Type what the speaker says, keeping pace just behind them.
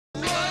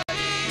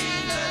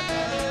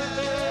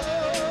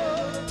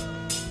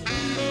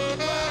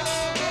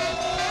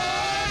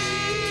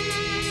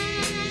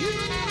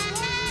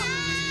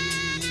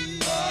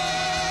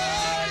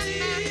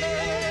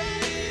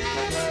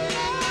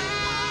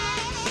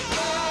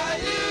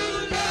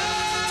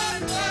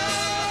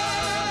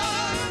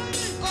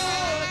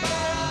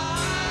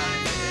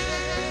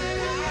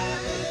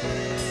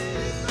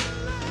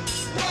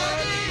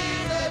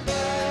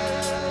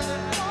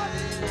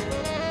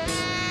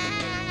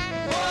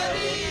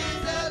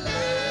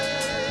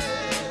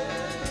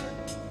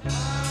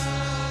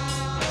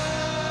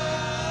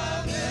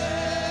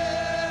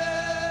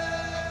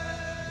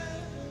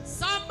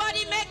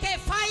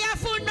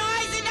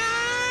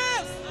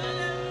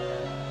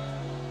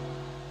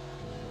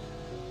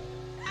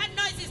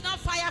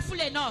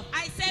powerful enough.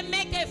 I say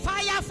make a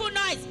fireful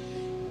noise.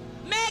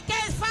 Make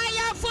a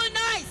fireful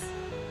noise.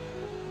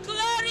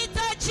 Glory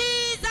to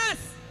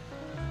Jesus.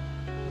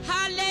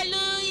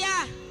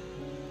 Hallelujah.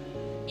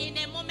 In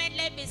a moment,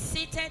 let me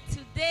seated.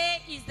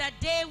 Today is the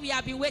day we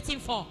have been waiting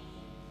for.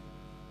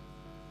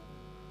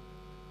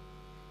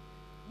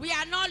 We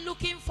are not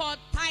looking for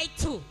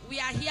title. We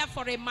are here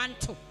for a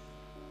mantle.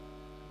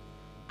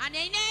 And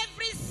in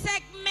every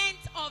segment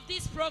of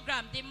this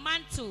program, the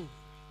mantle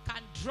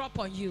can drop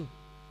on you.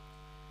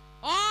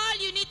 All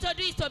you need to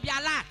do is to be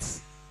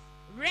alert,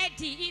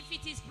 ready. If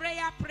it is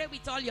prayer, pray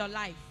with all your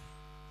life.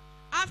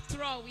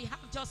 After all, we have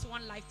just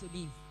one life to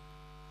live.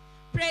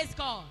 Praise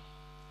God.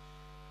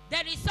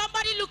 There is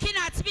somebody looking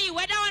at me,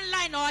 whether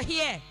online or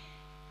here,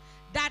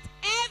 that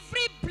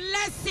every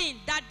blessing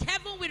that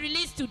heaven will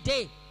release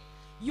today,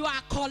 you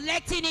are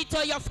collecting it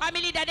to your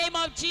family in the name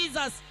of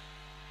Jesus.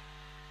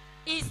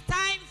 It's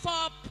time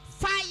for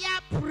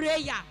fire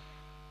prayer.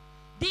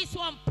 This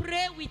one,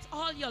 pray with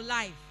all your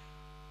life.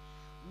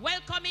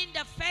 Welcoming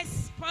the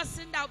first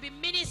person that will be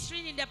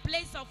ministering in the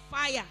place of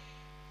fire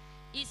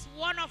is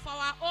one of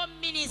our own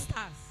ministers,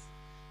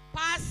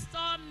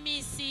 Pastor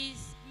Mrs.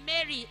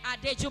 Mary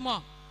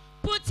Adejumo.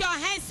 Put your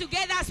hands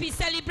together as we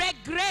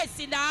celebrate grace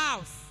in the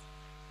house.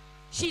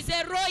 She's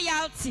a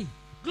royalty.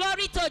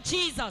 Glory to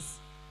Jesus.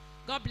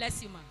 God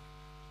bless you, man.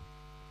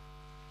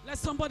 Let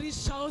somebody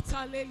shout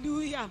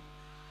hallelujah.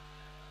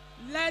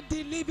 Let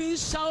the living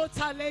shout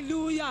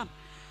hallelujah.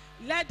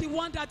 Let the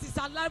one that is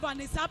alive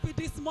and is happy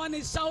this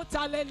morning shout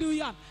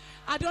hallelujah.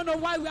 I don't know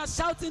why we are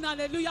shouting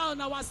hallelujah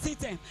on our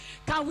sitting.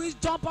 Can we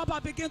jump up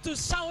and begin to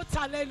shout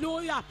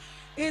hallelujah?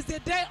 It's the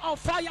day of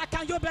fire.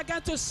 Can you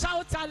begin to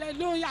shout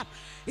hallelujah?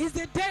 It's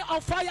the day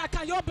of fire.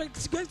 Can you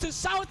begin to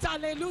shout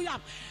hallelujah?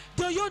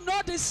 Do you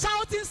know the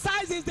shouting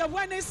size is the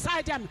winning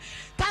side?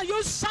 Can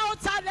you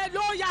shout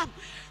hallelujah?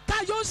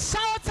 Can you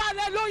shout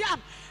hallelujah?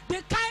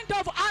 The kind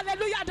of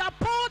hallelujah that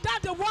pulled down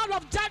the wall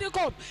of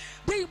Jericho.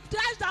 The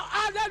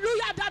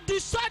hallelujah that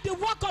destroyed the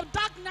work of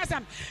darkness.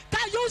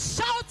 Can you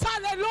shout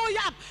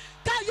hallelujah?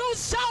 Can you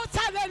shout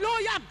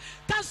hallelujah?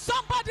 Can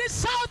somebody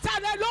shout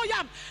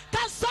hallelujah?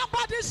 Can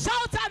somebody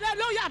shout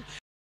hallelujah?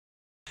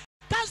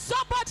 Can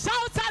somebody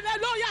shout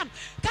hallelujah?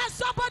 Can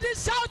somebody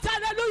shout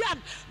hallelujah?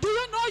 Do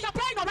you know you're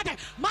praying already?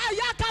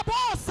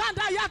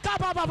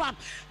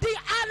 The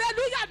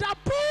hallelujah that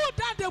pulled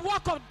down the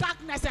work of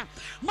darkness.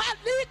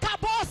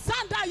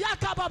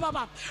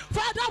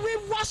 Father, we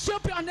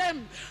worship your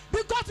name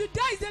because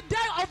today is the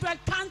day of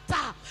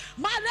encounter.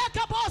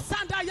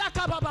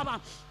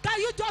 Can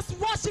you just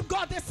worship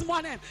God this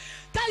morning?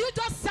 Can you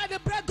just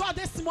celebrate God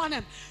this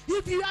morning?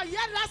 If you are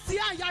here last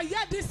year and you are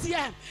here this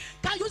year,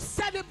 can you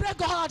celebrate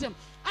God?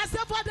 I say,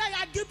 Father,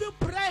 I give you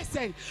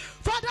praise.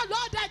 Father,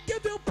 Lord, I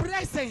give you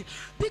praise.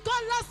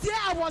 Because last year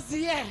I was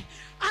here.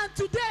 And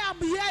today I'm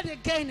here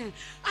again.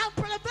 And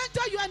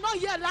peradventure you are not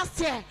here last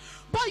year.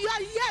 But you are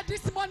here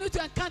this morning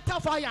to encounter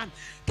fire.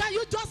 Can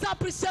you just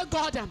appreciate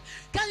God?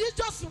 Can you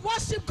just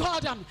worship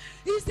God?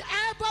 He's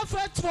ever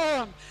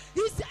faithful.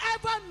 He's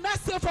ever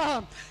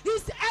merciful.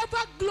 He's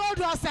ever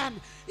glorious.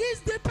 He's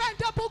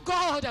dependable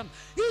God.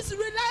 He's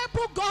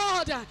reliable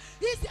God.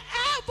 He's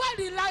ever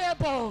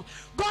reliable.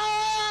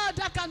 God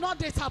that cannot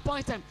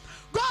disappoint him.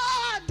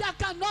 God that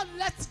cannot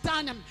let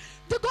down him.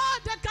 The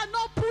God that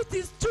cannot put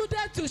his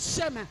children to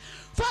shame.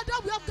 Father,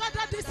 we have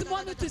gathered this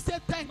morning to say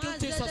thank you,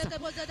 Jesus. We have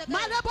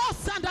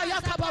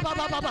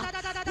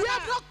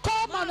not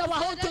come on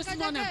our own this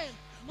morning.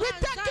 We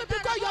thank you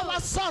because you are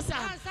our source.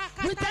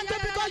 We thank you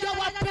because you are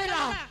our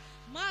pillar.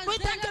 We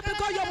thank you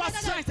because you are our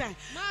strength.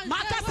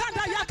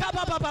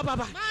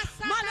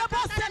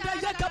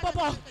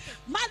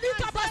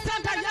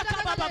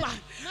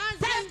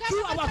 Thank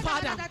you, our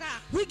Father.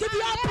 We give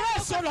you all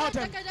praise, O Lord.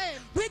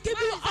 We give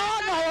you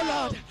honor, O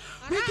Lord.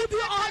 We give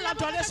you all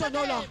adoration,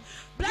 O Lord.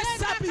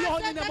 Blessed be your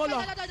holy name, O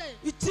Lord.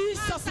 In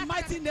Jesus'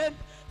 mighty name,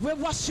 we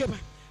worship.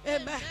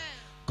 Amen.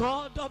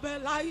 God of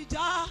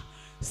Elijah,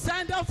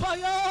 send up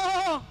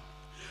fire.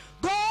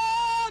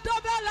 God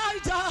of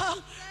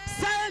Elijah,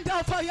 send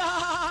up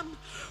fire.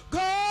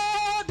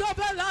 God of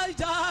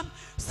Elijah,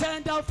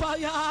 send up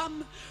fire.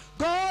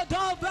 God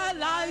of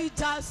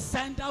Elijah,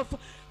 send up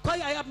fire.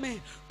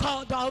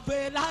 God of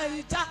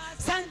Elijah,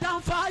 send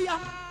down fire.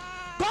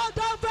 God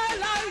of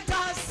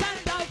Elijah,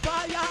 send down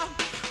fire.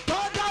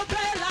 God of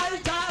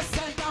Elijah,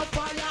 send down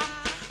fire.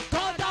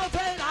 God of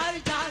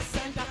Elijah,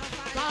 send down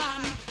fire.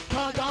 God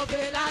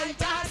of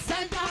Elijah,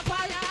 send down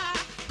fire.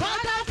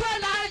 God of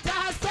Elijah,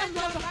 send down fire. God of Elijah, send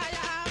down fire.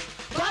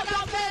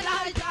 God of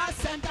Elijah,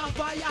 send down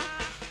fire.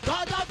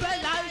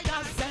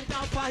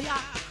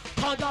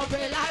 God of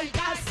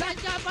Elijah, send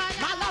down fire.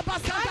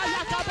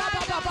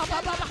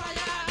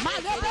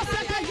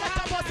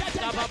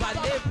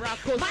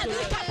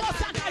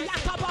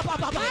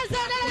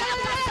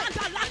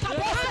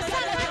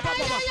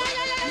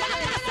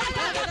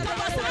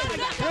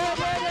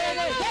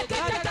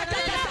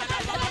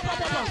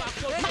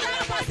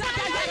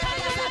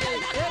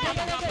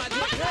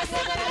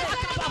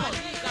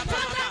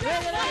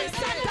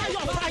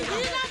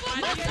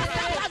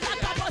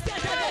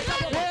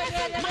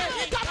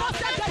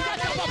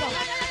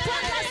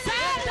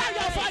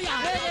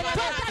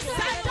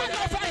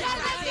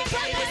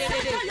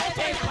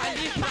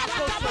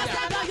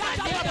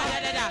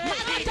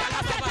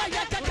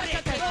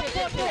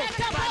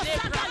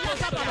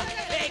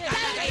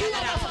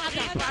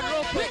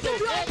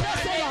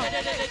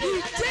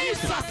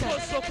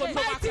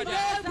 mighty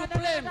name we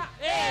pray.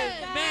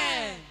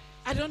 Amen.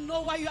 I don't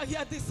know why you are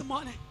here this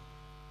morning,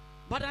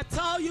 but I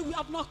tell you, we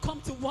have not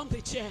come to warm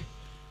the chair.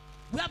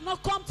 We have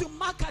not come to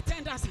mark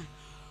attendance.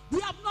 We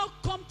have not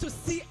come to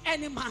see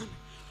any man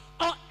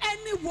or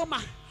any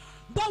woman,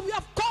 but we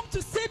have come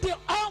to see the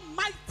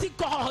Almighty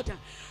God,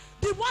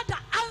 the one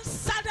that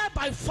answered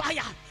by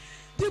fire,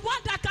 the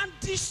one that can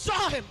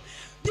destroy him,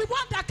 the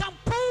one that can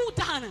pull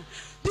down,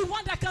 the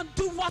one that can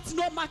do what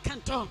no man can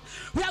do.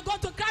 We are going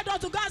to cry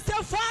out to God and say,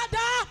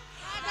 Father,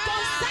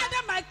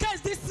 concerning my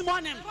case this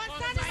morning,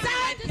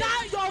 send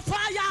down your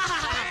fire.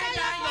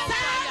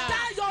 Send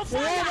down your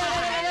fire.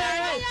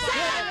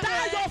 Send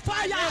down your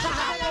fire. Send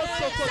down your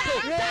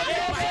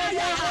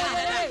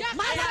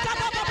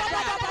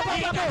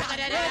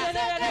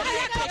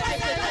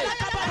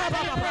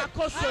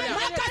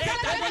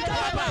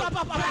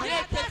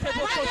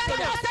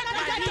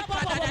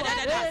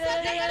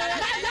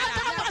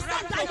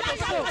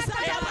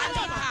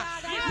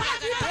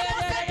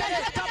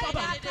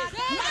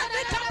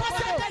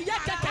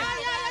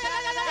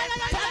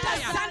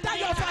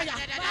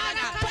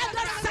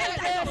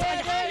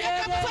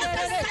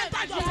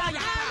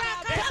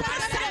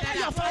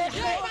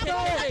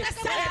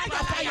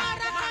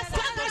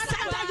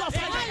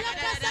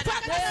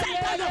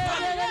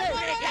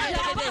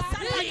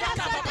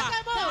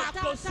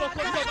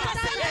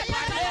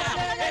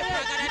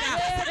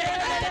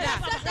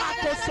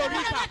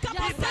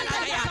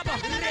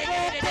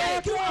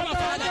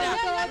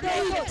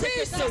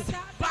Jesus,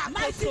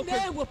 mighty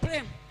name we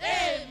pray.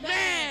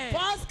 Amen.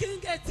 1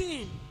 Kings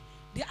 18,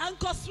 the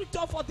anchor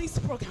scripture for this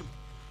program.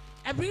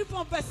 I read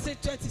from verse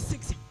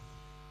 26.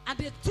 And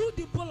they took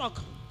the bullock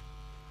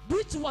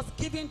which was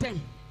given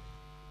them,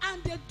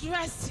 and they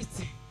dressed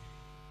it.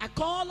 I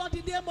call on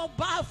the name of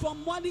Baal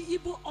from morning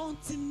even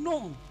until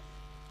noon,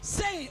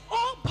 saying,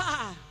 Oh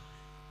Baal,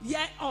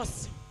 hear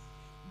us.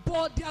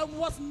 But there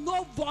was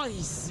no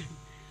voice,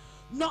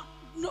 nor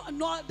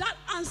that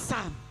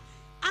answer.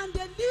 And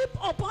they leaped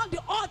upon the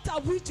altar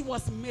which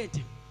was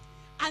made.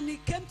 And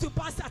it came to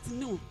pass at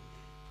noon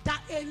that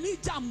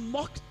Elijah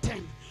mocked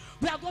them.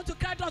 We are going to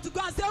cry out to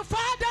God and say,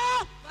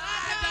 Father,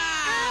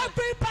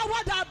 every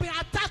power that has been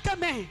attacking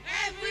me,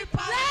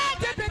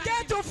 let it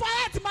begin to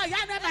fight my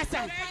enemies.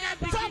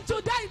 From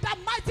today, in the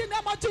mighty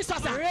name of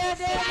Jesus, let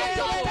the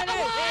power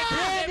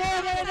fail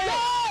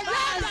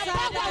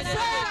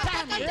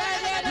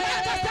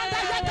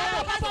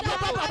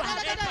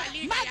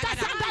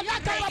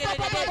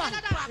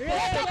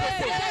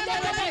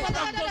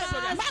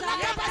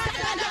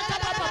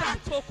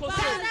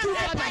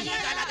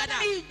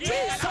in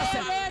Jesus'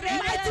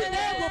 mighty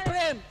name we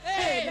pray.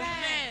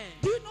 Amen.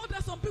 Do you know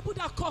that some people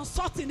that are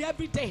consulting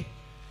every day,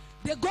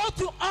 they go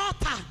to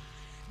altar,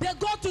 they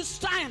go to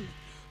shrine,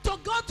 to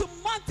go to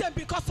mountain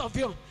because of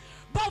you,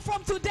 but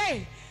from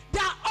today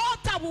their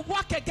altar will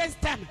work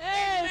against them.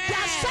 Amen.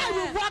 Their shrine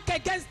will work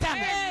against them.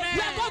 Amen.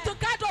 We are going to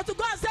cry out to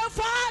God and say,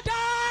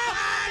 Father,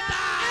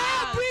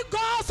 every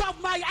ghost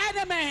of my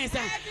enemies,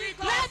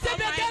 let it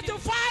begin to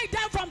fight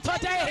them from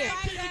today.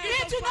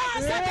 It will not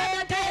accept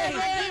them again.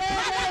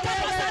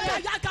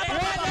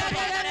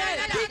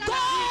 The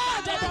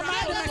God of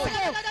my enemies,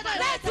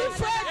 let it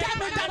fight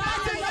them in the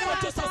mighty name of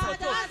Jesus.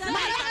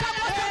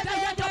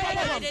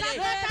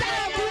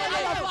 Thank you,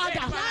 our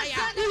Father.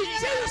 In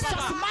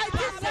Jesus'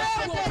 mighty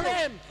name we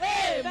pray.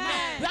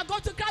 Amen. We are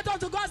going to cry out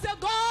to God and say,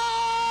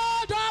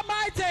 God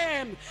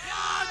Almighty,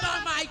 God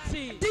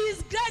Almighty,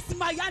 disgrace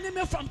my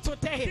enemy from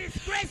today.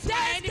 Disgrace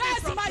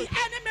my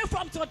enemy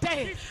from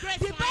today.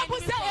 The Bible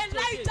says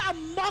Elijah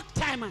mocked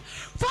him.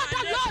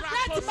 Father Lord,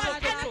 let my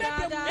enemy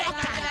be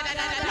mocked.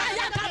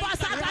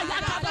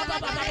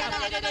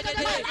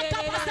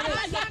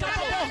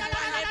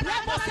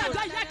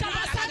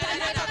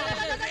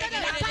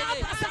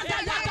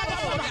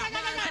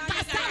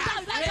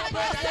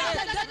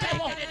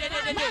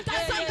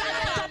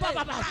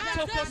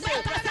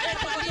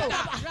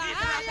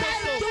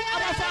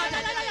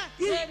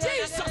 In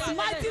Jesus'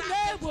 mighty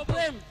name we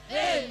pray.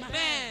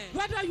 Amen.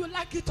 Whether you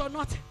like it or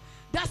not,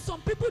 there are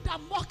some people that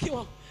mock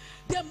you.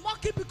 They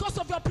mock you because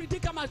of your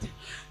predicament.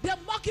 They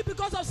mock you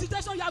because of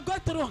situation you are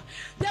going through.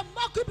 They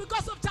mock you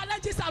because of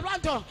challenges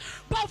around you.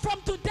 But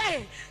from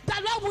today, the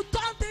Lord will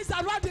turn things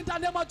around in the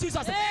name of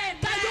Jesus. Amen.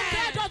 Can you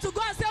pray to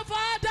God and say,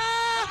 Father,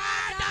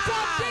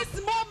 from this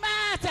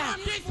moment,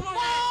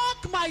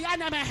 mock my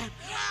enemy.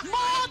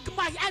 Mock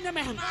my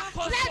enemy.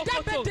 Let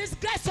them be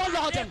disgraced, O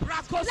Lord. Let them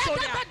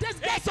be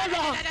disgraced, O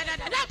Lord.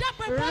 Let them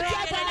be put to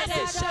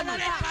everlasting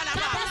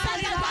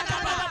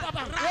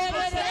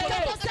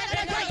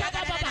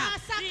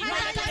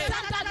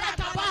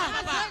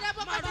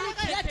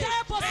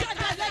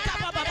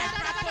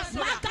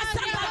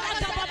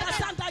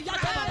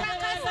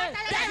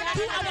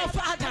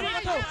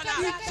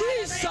in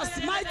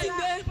Jesus' mighty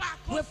name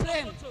we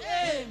pray.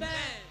 Amen.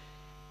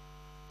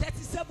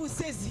 37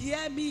 says,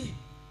 hear me,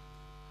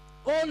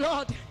 O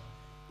Lord,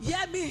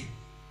 hear me,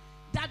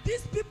 that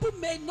these people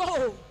may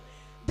know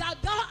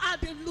that thou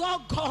art the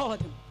Lord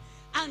God,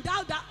 and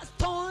thou that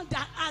turned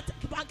that art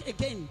back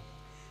again.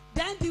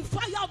 Then the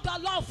fire of the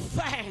Lord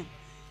fell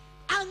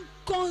and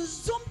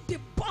consume the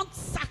burnt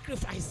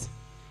sacrifice,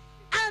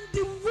 and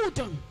the wood,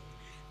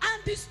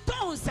 and the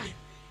stones,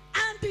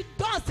 and the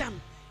dust,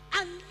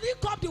 and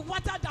lick up the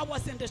water that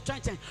was in the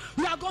trench.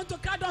 You are going to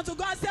cry down to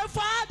God and say,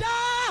 Father,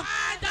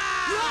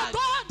 you are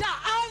God that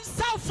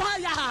answer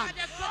fire.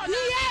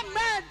 Hear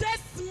me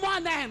this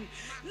morning.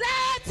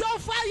 Let your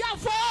fire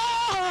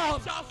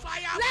fall.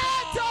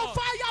 Let your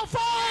fire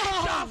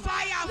fall.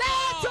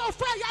 Let your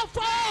fire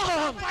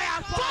fall.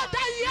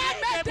 Father, hear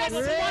me this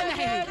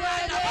morning.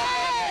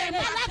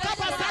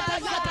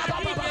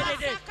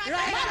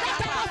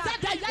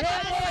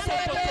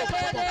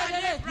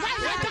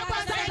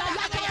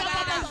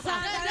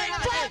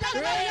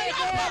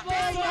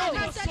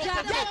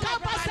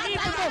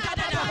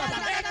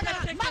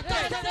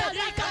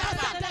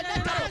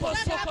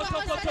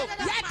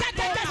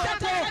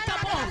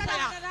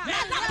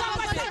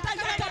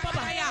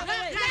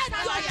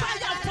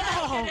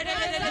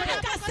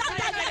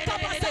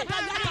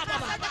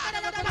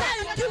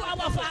 Thank you,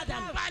 our Father.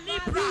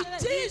 In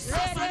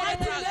Jesus'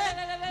 mighty name,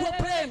 we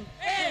pray.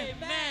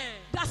 Amen.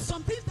 There's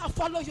some things that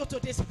follow you to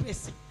this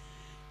place,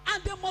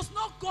 and they must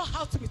not go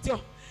out with you.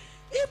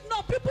 If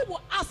not, people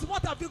will ask,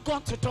 what have you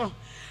gone to do?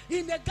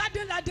 In the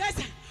garden like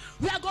this,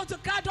 we are going to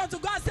cry out to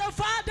God and say,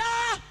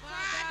 Father,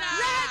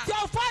 let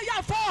your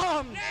fire fall,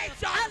 and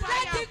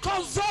let it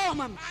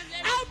consume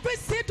every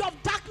seed of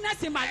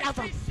darkness in my life,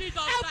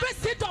 every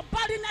seed of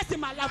barrenness in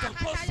my life,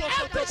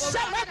 every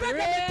shame, every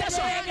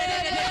limitation.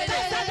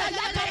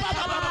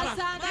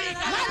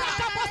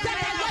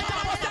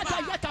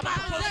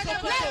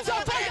 Let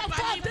your fire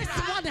fall this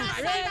morning.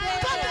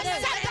 Father,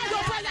 set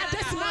your fire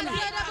this morning.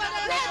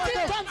 Let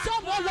it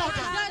consume, oh Lord.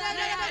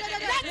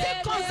 Let it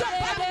consume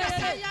barrenness.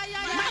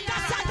 Let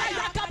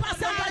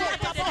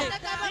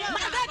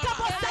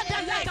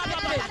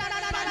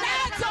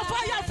your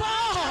fire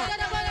fall.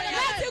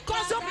 Let it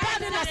consume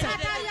barrenness.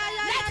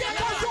 Let it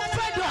consume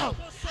failure.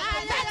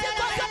 Let it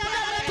consume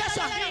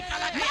limitation.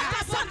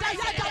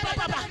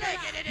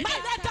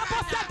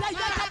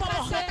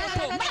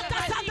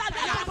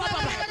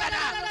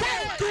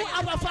 Thank you,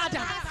 our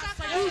Father.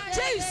 In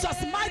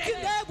Jesus' mighty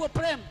name we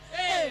pray.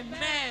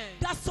 Amen.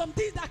 There's some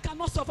things that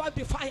cannot survive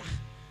the fire.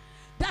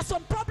 There's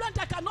some problems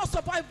that cannot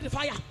survive the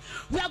fire.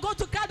 We are going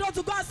to cry out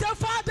to God and say,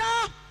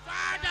 Father,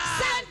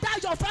 send down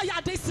your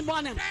fire this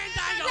morning.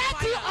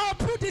 Let it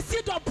uproot the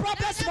seed of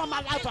problems from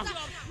my life.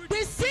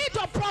 The seed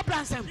of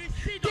problems,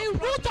 the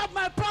root of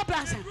my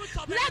problems.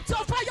 Let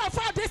your fire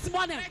fall this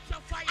morning.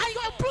 And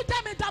you uproot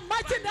them in the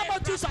mighty name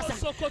of Jesus. I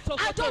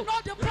don't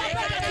know the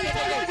problem that is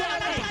following your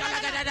life.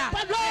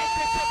 But Lord,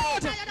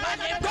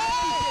 God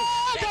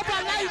of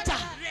Elijah,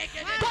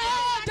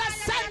 God that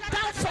sent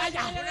down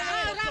fire.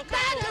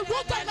 Let the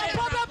root of my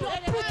problem be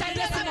uprooted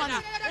this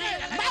morning.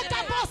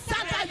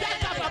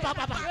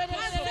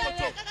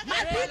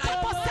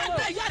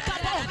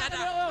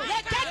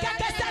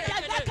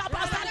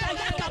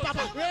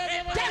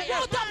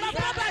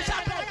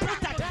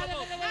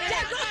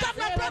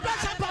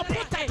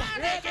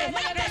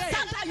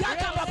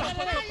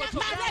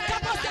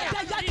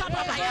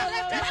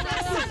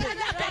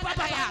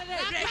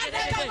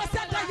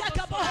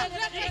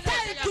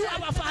 Thank you,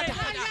 our Father.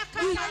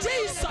 In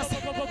Jesus'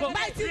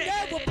 mighty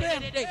name we pray.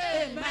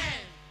 Amen.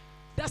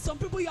 There's some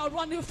people you are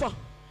running for.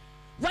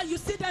 When you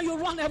see them, you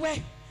run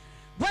away.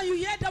 When you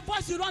hear the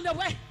voice, you run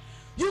away.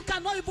 You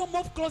cannot even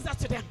move closer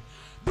to them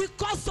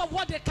because of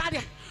what they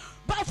carry.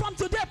 But from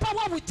today,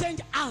 power will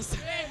change hands.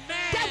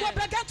 Amen. They will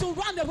begin to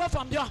run away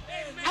from you.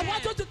 Amen. I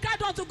want you to cry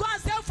down to God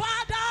and say,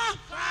 Father,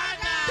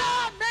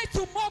 turn me to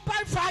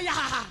mobile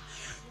fire.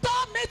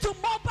 Turn me to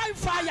mobile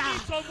fire.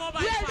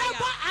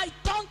 Wherever I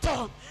turn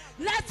to,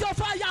 let your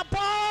fire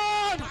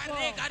burn.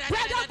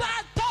 Wherever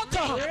I turn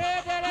to,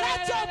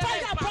 let your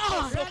fire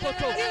burn.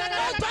 It's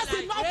not just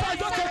enough for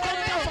you to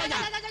come to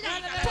fire.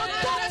 To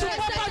turn to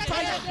mobile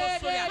fire.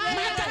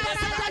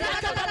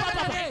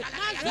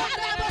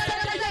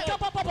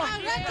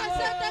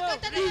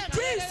 In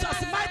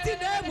Jesus' mighty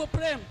name we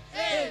pray.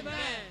 Amen.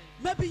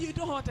 Maybe you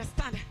don't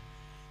understand.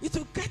 It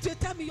will get you a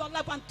time in your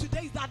life, and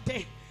today is that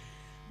day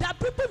that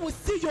people will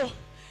see you.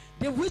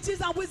 The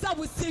witches and wizards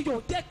will see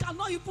you. They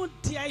cannot even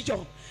dare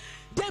you.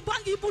 They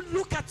won't even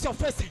look at your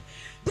face.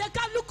 They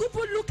can't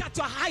even look at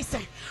your eyes.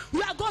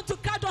 You are going to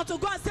cry out to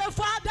God and say,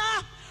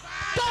 Father,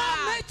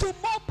 turn me to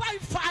mobile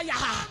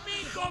fire.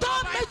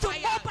 Turn me to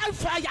mobile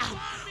fire.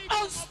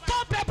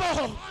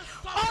 Unstoppable.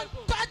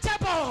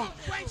 Untouchable.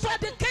 For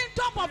the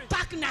kingdom of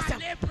darkness.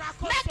 Make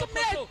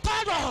me a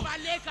terror.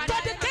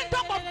 For the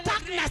kingdom of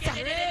darkness.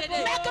 Make me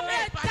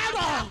a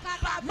terror.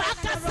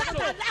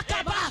 Makasata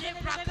lakaba.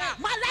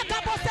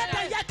 Malakabo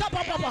sete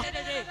yakababa.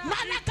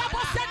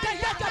 Malakabo sete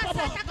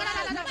yakababa.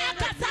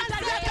 Makasata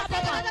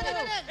yakababa.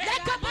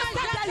 Lakabo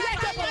sete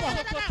yakababa.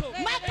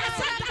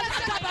 Makasata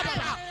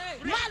lakababa.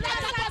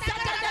 Malakabo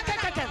sete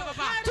yakababa.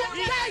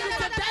 Today is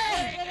the day.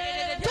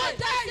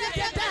 Today is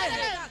the day.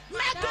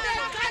 Make me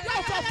a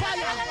candle for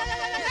fire.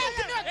 Make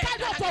me a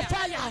candle for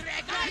fire.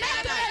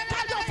 Make me a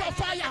candle for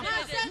fire.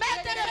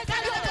 Make me a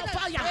candle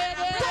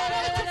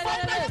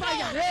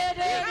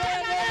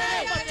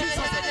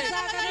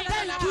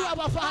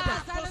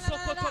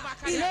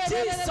In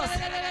Jesus'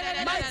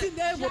 mighty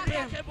name we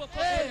pray.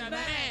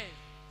 Amen.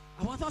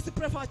 I want us to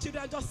pray for our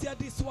children. Just hear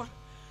this one.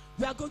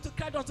 We are going to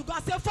cry out to God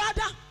and say,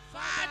 Father,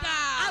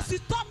 as you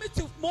taught me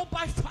to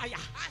mobile fire,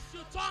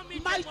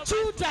 my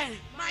children,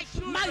 my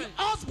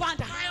husband,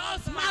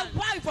 my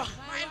wife,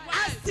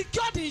 are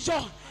secured in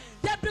you.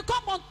 They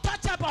become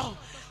untouchable,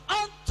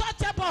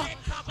 unstoppable,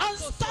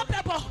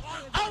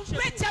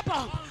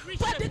 unreachable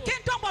for the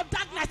kingdom of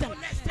darkness.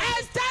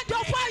 Extend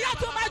your fire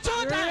to my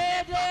children.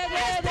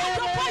 Extend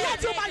your fire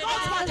to my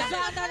husband.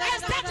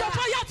 Extend your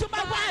fire to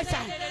my wife.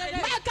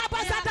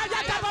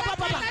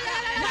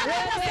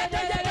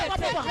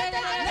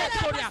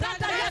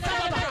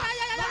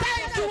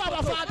 Thank you,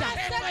 our Father.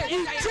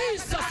 In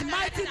Jesus'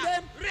 mighty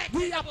name,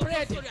 we are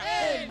praying.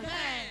 Amen.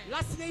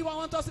 Lastly, I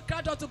want us to cry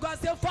out to God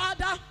and say,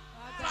 Father,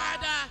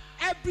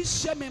 every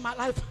shame in my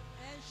life,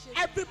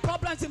 every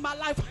problem in my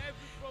life,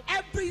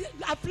 every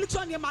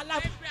affliction in my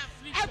life,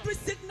 every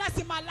sickness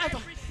in my life,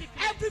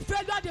 every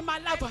failure in my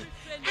life,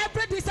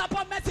 every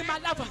disappointment in my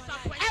life,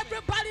 every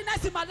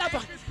barrenness in my life,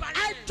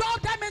 I draw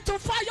them into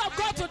fire of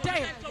God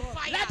today.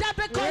 Let them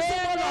be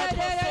consumed, Lord.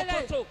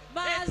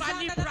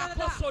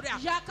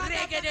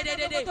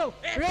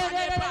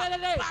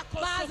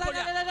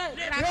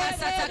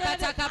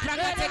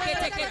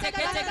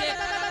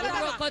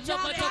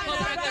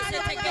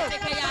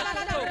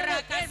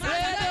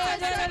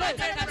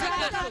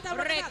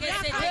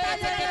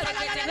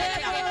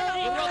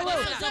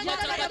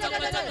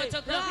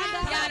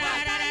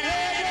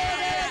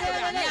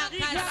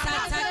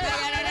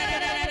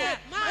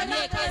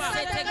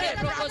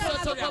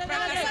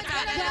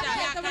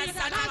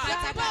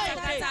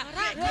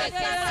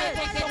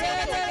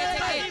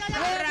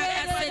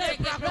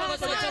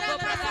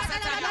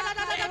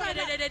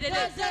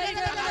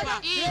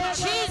 In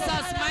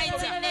Jesus'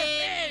 mighty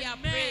name, we are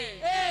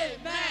praying.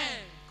 Amen.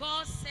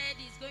 God said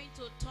He's going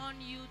to turn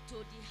you to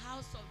the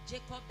house of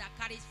Jacob that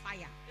carries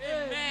fire.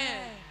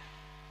 Amen.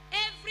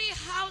 Every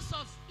house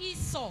of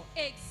Esau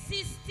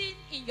existing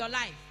in your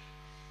life,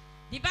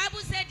 the Bible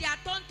said they are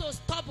turned to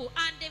stubble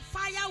and the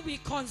fire will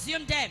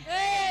consume them.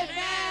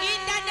 Amen.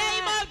 In the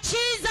name of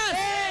Jesus.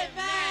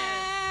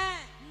 Amen.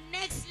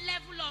 Next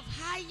level of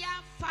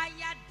higher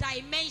fire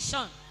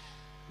dimension.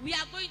 We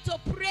are going to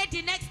pray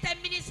the next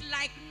 10 minutes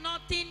like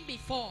nothing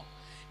before.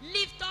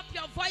 Lift up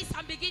your voice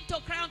and begin to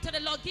cry unto the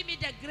Lord. Give me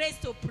the grace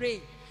to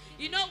pray.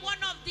 You know, one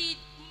of the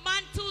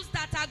mantles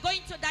that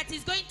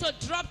is going to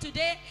drop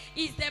today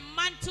is the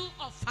mantle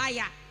of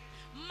fire,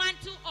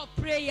 mantle of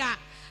prayer.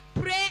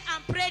 Pray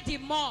and pray the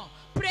more.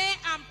 Pray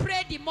and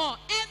pray the more.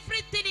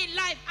 Everything in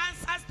life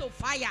answers to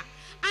fire,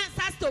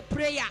 answers to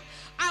prayer.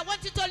 I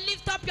want you to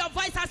lift up your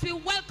voice as we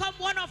welcome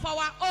one of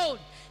our own.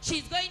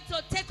 She's going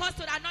to take us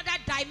to another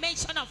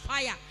dimension of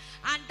fire,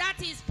 and that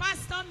is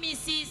Pastor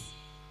Mrs.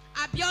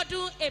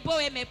 Abiodun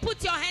Eboeme.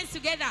 Put your hands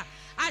together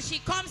as she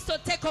comes to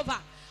take over.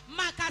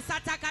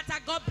 Makasatakata,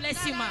 God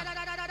bless you, ma.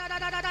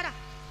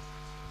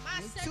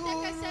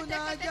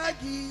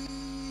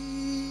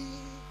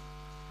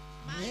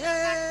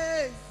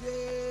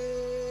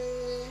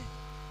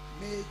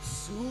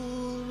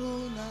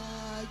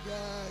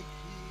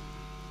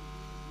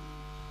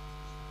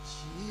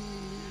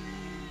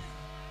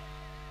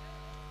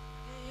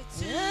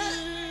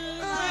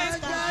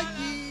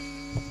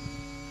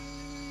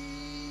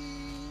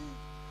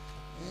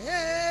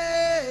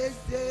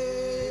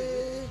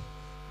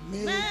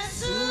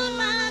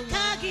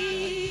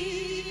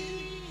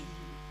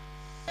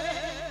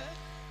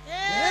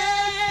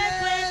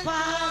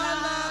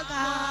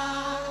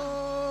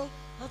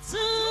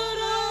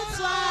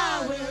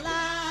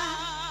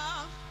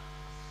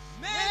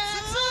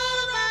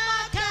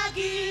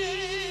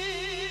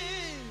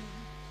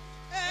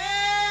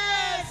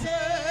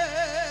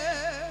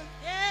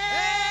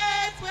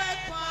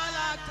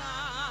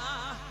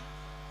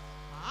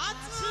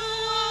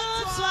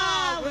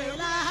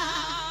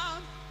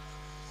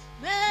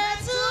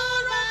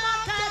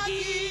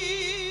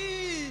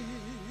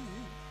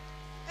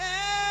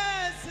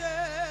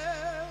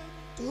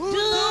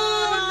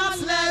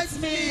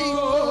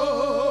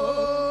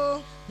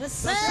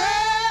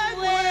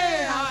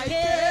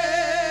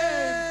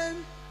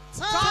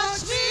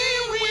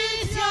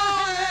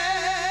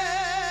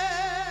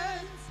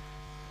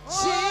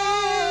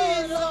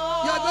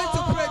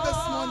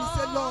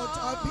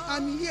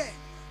 I'm here.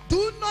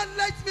 Do not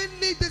let me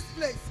leave this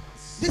place.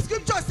 The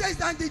scripture says,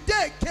 and the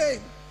day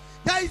came.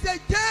 There is a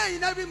day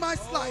in every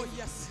man's life.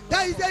 Yes,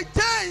 there is a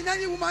day in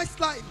any woman's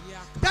life.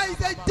 There is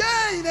a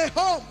day in a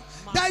home.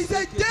 There is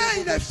a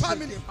day in a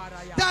family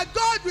that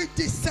God will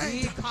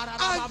descend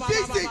and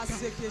visit.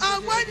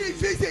 And when He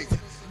visits,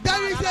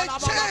 there is a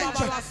change.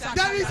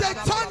 There is a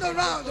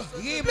turnaround.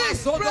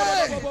 Please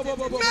pray.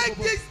 Make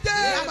this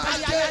day my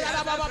day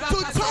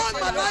to turn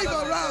my life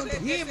around.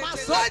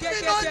 Let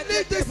me not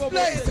leave this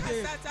place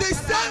the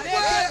same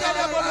way I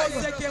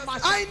arrived.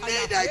 I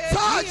need a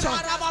touch.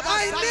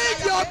 I need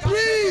your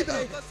breath.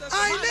 I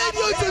need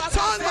you to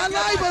touch turn my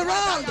life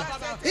around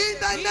in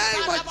the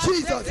name of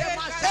Jesus.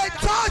 A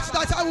touch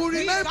that I will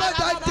remember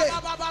that day.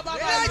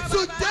 Let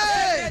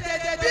today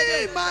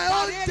be my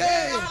own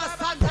day.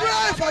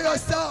 Pray for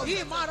yourself.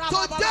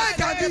 Today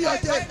can be your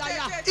day.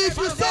 If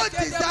you so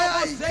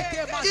desire it,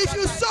 if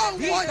you so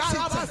want it,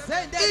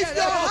 if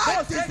your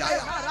heart desire,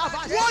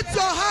 what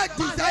your heart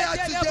desire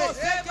today,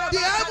 the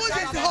heavens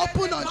is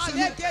open unto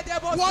you.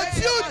 What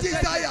you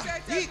desire,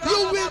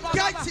 you will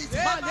get it.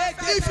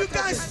 If you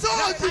can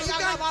sow, if you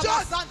can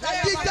just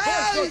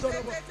desire it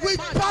with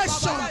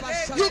passion,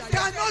 you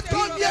cannot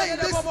come here in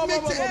this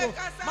meeting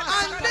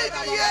and live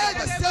here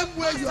the same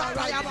way you are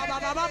right.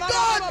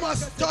 God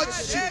must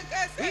touch you.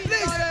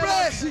 Please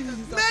pray.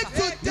 Make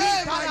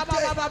today my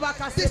day.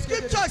 The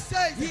scripture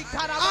says,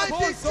 and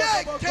the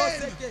day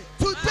came.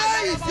 Today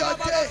is your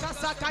day.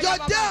 Your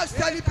day of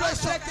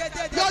celebration.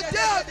 Your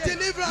day of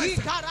deliverance.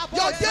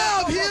 Your day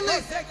of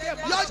healing.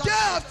 Your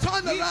day of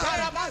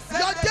turnaround.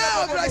 Your day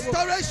of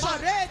restoration.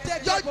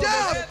 Your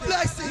day of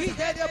blessing.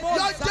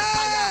 Your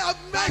day of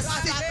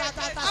mercy.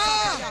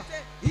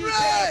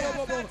 Pray.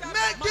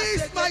 Make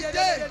this my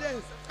day.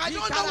 I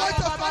don't know what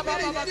your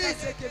family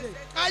needs.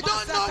 I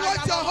don't know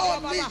what your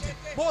home needs.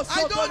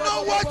 I don't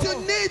know what you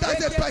need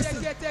as a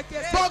person.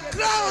 But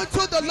cry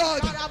unto the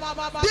Lord.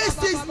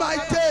 This is my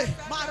day.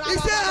 He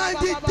said, and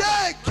the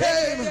day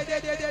came.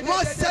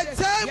 Was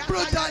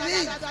September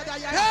Dani.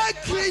 Hey,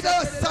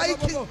 Credo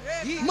Psyche.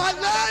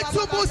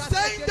 Malatu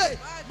Musende.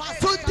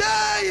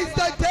 Today is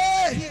the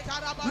day.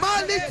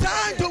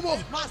 Malitandumo.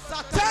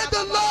 Tell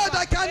the Lord,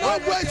 I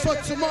cannot wait for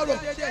tomorrow.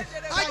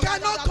 I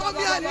cannot come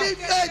here and live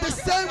here the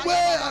same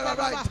way.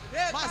 Right.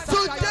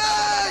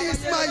 Today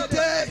is my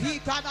day.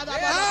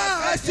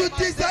 As you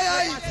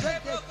desire it,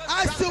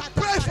 as you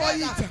pray for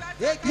it,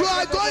 you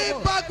are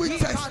going back with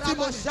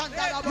testimony.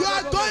 You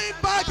are going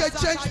back a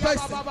changed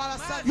person.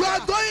 You are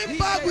going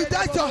back with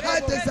that your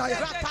heart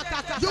desire.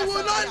 You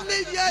will not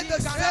live here the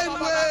same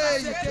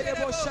way.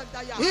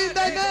 In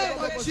the name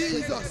of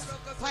Jesus.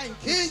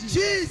 In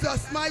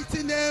Jesus'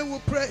 mighty name we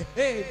pray.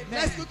 Amen.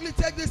 Let's quickly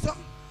take this song.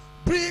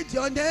 Breathe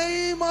your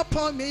name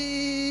upon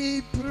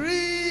me.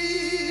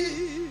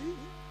 Breathe.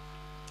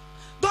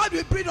 God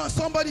will breathe on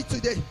somebody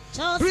today.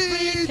 Just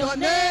breathe your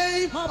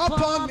name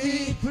upon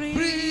me.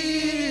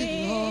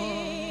 Breathe.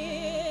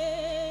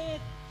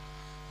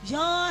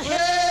 Your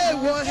head,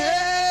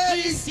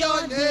 hey, is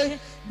your name.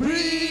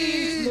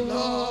 Breathe,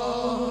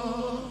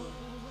 Lord.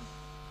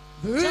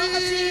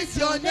 Breathe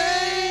your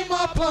name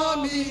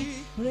upon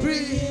me.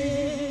 Breathe.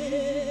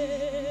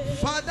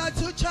 Father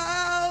to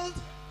child.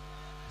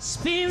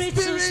 Spirit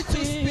to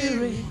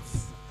spirit,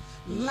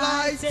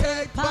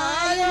 lighted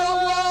by your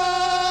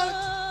word,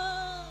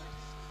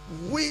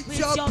 with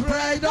your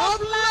bread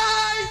of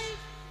life,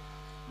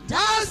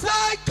 as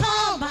I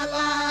come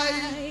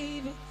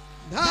alive,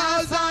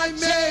 as I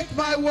make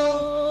my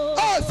world.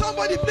 Oh,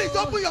 somebody please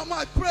open your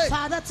mouth, pray.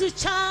 Father to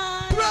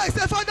child, pray,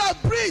 say, Father,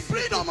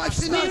 breathe on my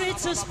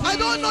finances. I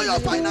don't know your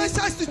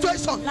financial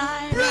situation.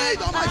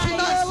 Breathe on my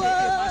finances.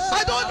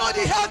 I don't know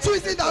the health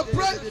reason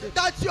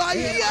that you are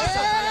here.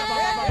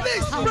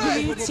 Please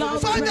pray.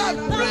 Father,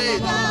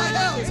 breathe on my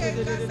health.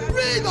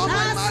 Breathe on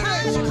my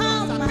marriage.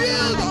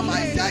 Breathe on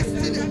my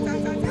destiny.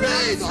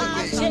 Breathe on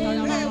me.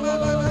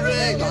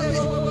 Breathe on me.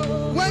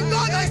 When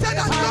God, I said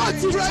that God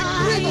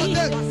breathe on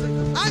them.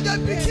 And they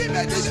became a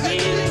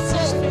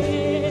soul.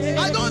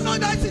 I don't know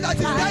that thing that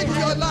is dead in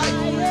your life.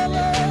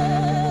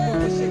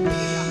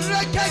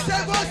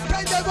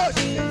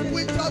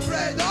 With your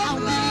bread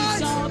of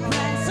life.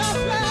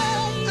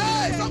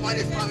 Hey,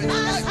 somebody's coming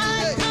alive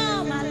today.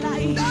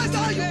 That's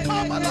how you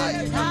come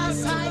alive.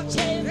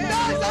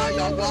 That's how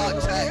your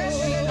world changes.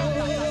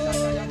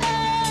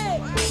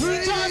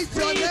 Breathe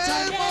your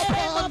name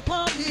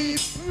upon me.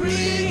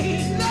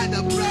 Breathe. Let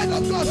the bread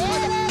of God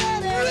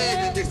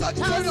breathe in this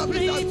auditorium.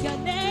 Breathe your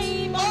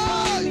name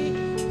upon me.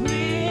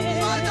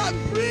 Father,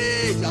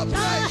 breathe your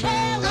breath.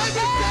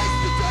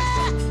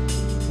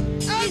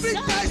 Every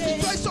day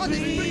situation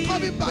is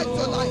coming back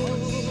to life.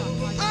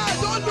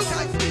 Don't look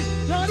at me.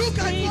 Look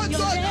at what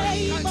God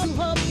can do.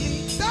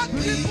 That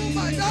people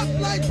might not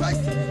blind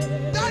person.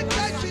 That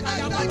dead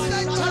sinner, that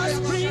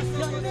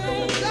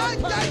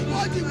dead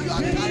body you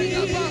are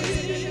carrying about.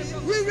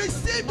 We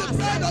receive the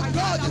bread of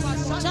God.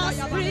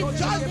 Just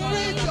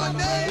breathe your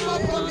name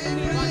upon me.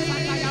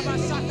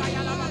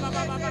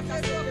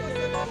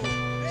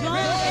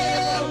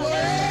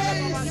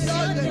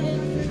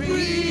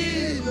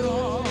 Breathe.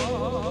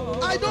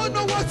 I don't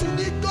know what you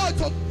need God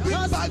to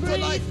bring back to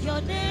life.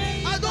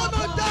 I don't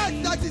know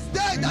that is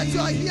there that you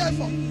are here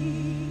for.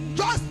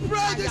 Just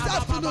pray this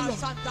afternoon, Lord.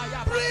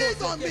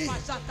 Breathe on me.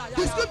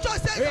 The scripture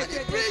says that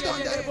He breathed on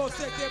them.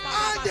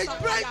 And they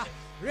prayed.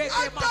 And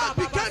that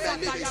became a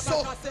living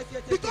soul.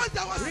 Because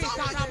there was a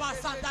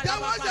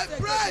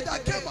bread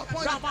that came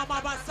upon him.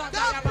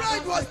 That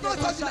bread was not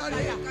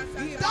ordinary.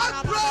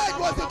 That bread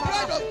was the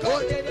bread of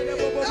God.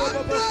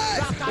 That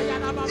bread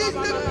It's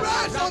the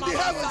bread from the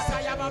heavens.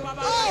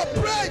 Oh,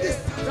 pray this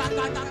time.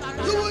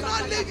 You will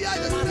not live here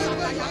the same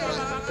way you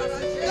are.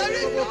 There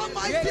is no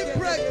almighty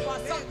bread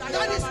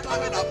that is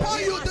coming upon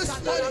you this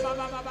morning.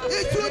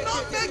 It will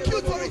not make you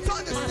to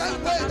return the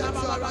same way that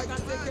you are right.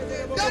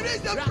 There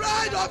is the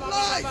bread of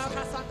life.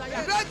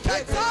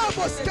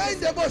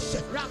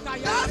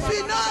 That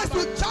finance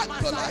will check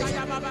to life.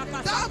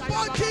 That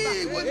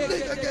body will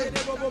live again.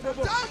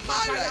 That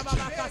marriage,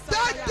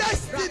 that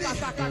destiny.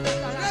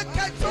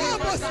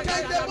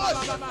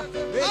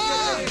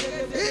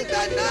 In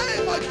the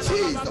name of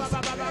Jesus,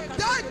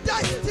 that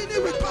destiny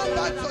will come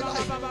back to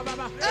life.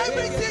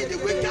 Everything the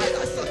wicked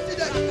has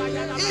succeeded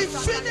in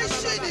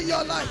finishing in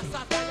your life,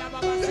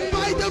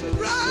 by the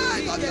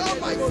blood of the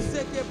Almighty,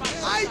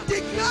 I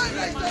declare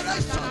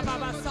restoration.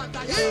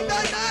 In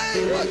the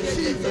name of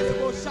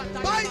Jesus,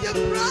 by the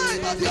blood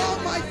of the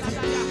Almighty,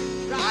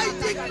 I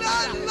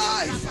declare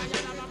life.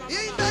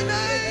 In the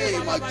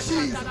name of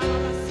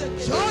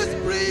Jesus, just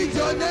breathe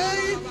your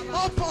name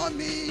upon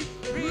me.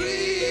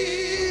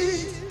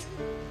 Breathe.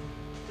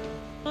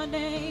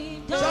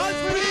 Just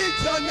breathe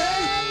your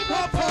name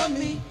upon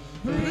me.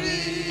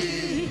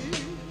 Breathe.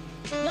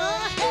 Your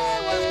hair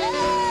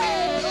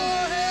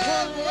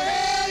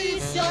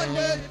is your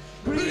name.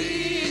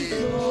 Breathe.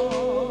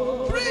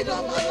 Breathe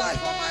on my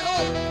life, on my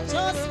home.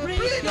 Just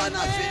Breathe on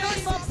our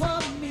finances.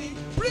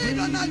 Breathe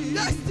on our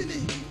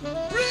destiny.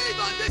 Breathe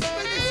on this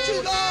ministry,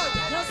 Lord.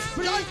 Just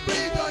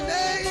breathe your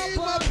name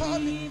upon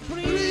me.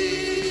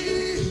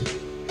 Breathe.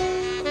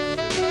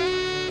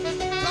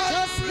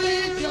 Just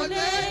breathe your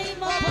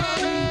name upon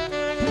me.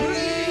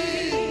 Breathe.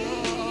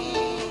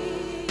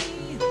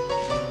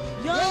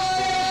 Your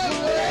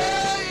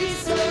way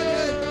is your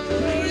name.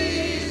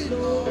 Breathe,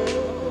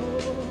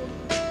 Lord.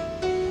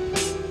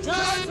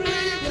 Just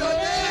breathe your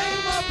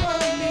name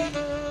upon me.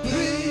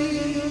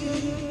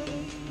 Breathe.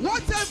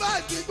 Whatever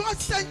has been, what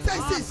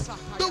sentences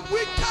the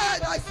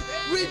wicked has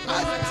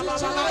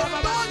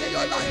done in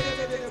your life.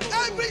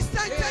 Every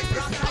sentence is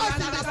passed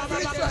in the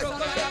spirit realm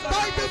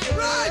by the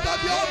pride of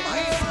your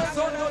mind.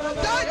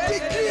 That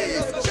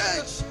decree is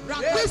changed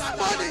this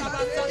morning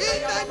in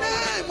the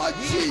name of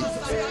Jesus.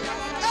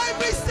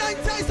 Every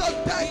sentence of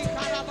death,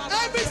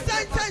 every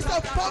sentence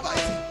of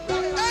poverty,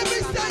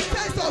 every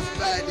sentence of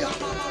failure,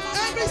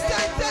 every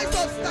sentence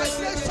of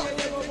stagnation,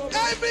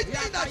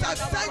 everything that has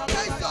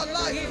sentenced your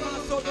life,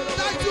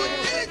 that you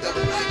need the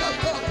bread of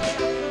God,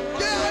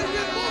 they are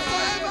removed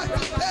forever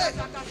today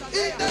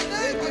in the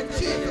name of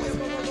Jesus.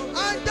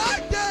 And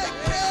that day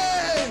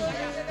came.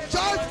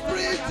 Just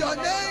breathe your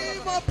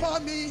name upon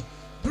me.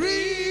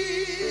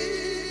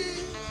 Breathe.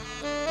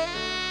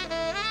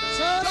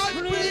 Just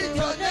breathe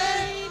your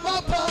name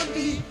upon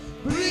me.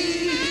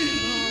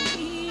 Breathe.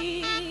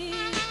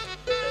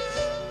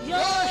 Your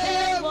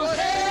hair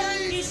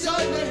is your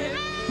name.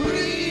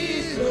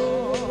 Breathe.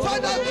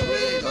 Father,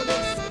 breathe on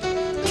us.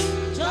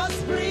 Just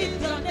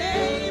breathe your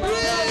name.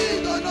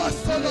 Breathe on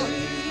us, O Lord.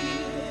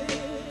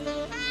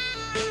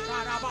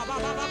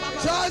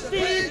 Just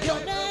breathe your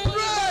name.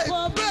 Pray.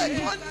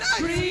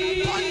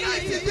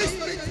 Connect in this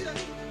meeting.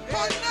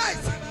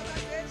 Connect.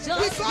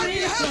 Because the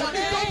heaven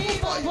is open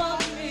for you.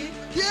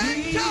 The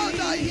angels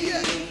are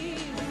here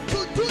to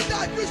do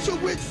that which you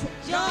wait for.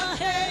 Your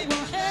hair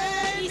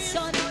is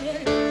your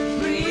name.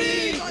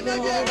 Breathe on the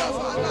air of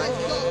our life,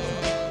 Lord.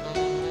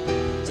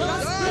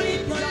 Just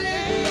breathe your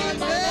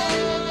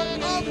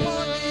name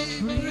upon me.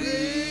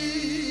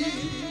 Breathe.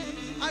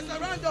 As I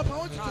round up, I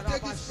want you to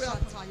take this prayer.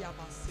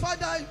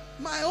 Father,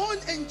 my own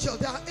angel,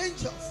 there are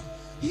angels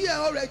here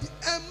already,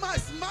 and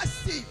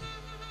massive.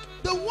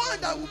 The one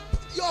that will,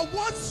 your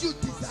wants you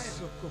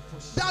desire,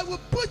 that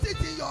will put it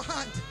in your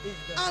hand.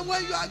 And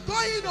when you are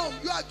going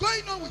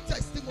on with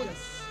testimony.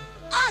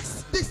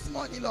 Ask this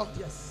morning, Lord.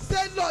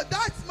 Say, Lord,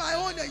 that's my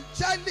own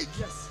angelic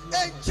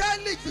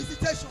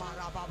visitation.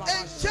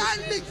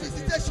 Angelic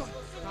visitation.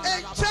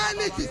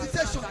 Angelic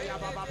visitation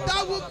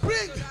that will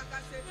bring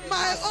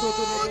my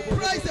own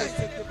presence.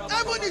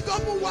 Heaven is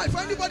open wide for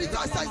anybody to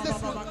access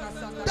this room.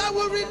 That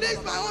will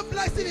release my own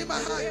blessing in my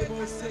hand.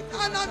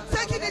 And I'm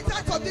taking it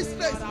out of this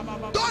place.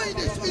 Go in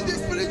the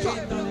spiritual.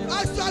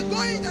 As you are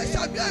going, there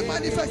shall be a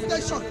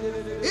manifestation.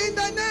 In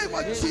the name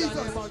of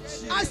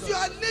Jesus. As you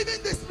are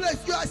leaving this place,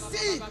 you are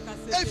seeing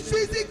a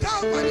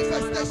physical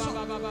manifestation.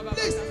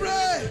 Please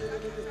pray.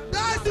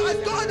 That as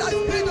God has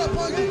prayed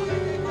upon you,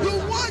 you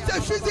want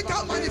a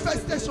physical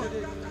manifestation.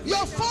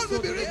 Your phone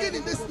will be ringing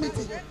in this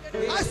meeting.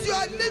 As you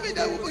are living,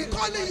 they will be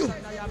calling you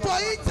for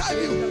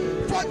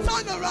interview, for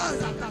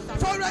turnaround,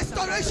 for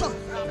restoration.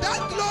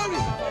 That glory,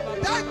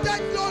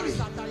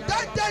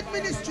 that dead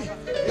ministry,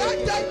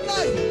 that dead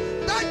life,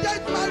 that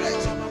dead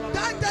marriage,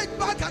 that dead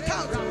bank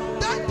account,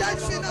 that dead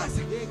finance.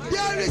 They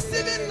are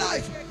receiving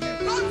life.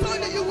 Not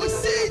only you will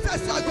see it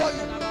as you are going.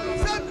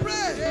 Say,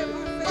 pray,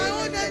 my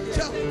own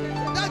angel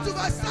that you've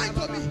assigned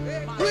to me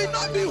will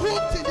not be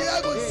hooked in the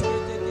heavens.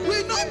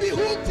 Will not be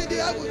hooked in the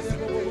heavens.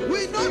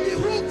 Will not be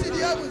hooked in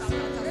the heavens.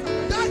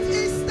 That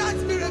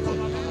instant miracle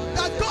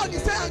that God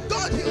is saying, and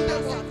God healed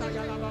them all.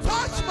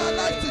 Touch my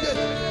life today.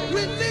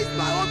 Release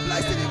my own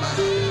blessing in my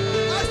hand.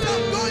 As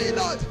I'm going,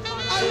 Lord,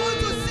 I want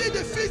to see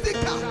the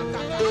physical,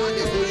 not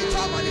the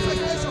spiritual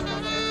manifestation,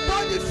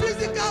 but the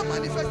physical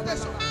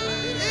manifestation.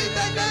 In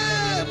the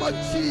name of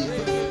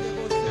Jesus.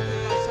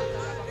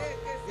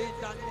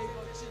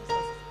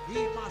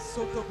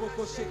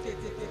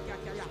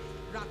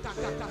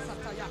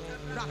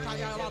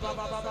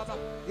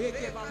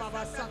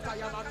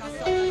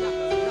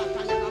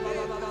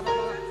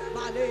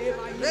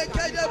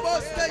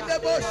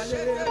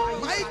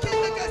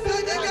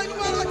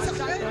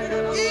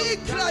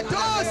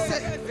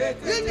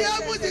 If the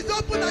heavens is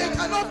open and you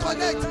cannot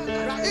connect,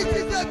 it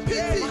is a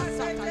pity.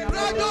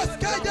 Brothers,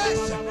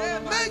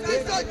 make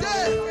this a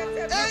day.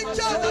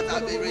 Angels that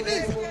have been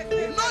released,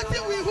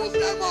 nothing will hook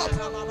them up,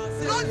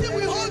 nothing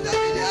will hold them in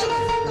the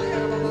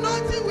heavens,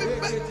 nothing will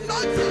make,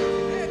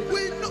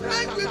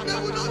 they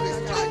will not be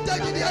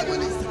stranded in the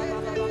heavens.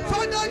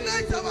 Father,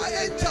 let our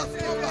angels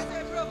come back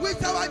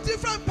with our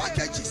different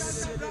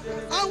packages,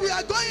 and we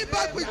are going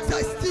back with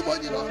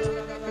testimony, Lord,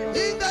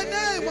 in the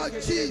name of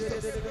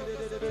Jesus.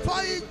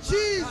 For in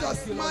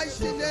Jesus'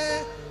 mighty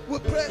name we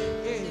pray.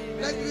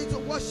 Let's begin to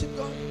worship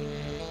God.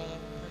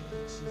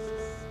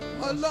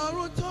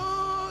 Ọlọ́run tó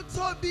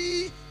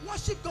tóbi,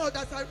 worship God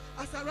as a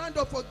round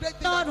up for great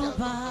things.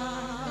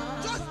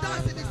 Just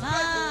dance in His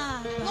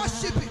presence,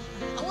 worship Him.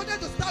 I wanted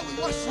to start with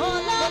worship.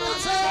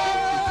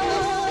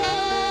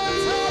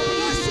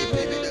 Worship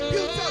Him in the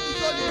beauty of His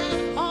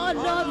holiness.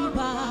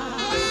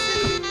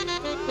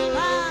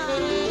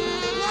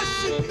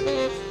 Worship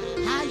Him.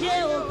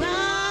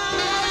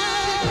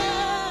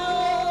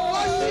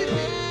 Worship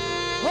Him.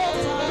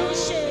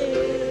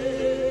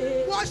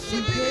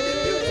 Worship Him in the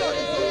beauty of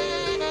His holiness.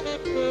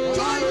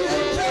 Join the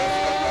angels.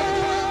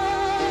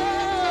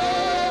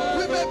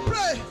 We may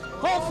pray,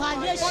 but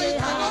you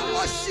cannot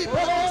worship.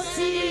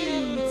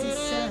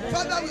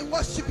 Father, we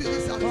worship You this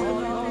afternoon.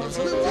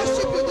 We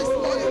worship You this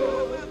morning.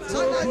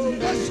 Tonight we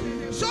worship.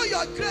 Show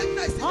Your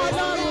greatness in this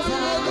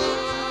meeting, O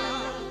Lord.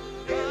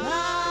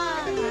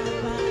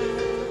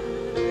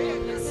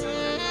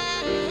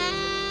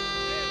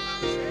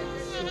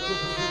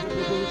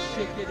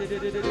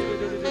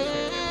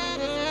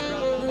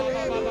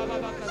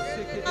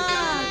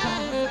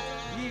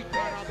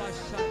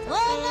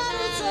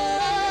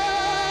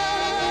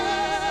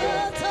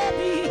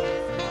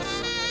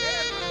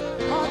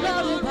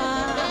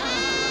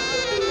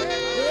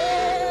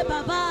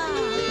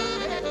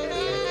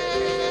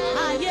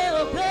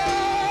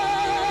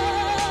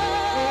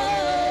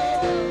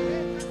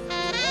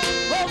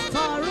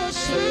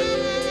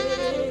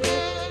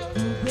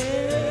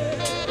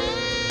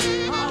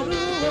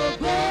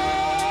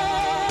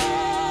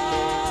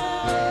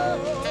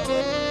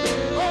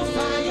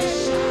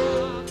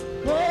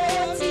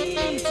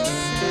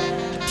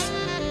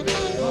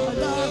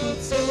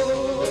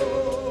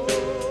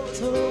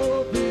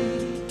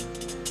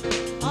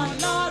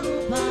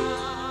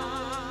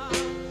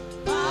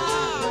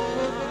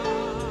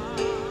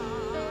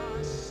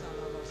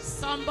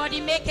 Somebody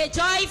make a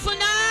joyful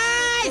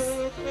noise.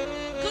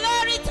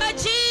 Glory to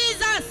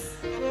Jesus.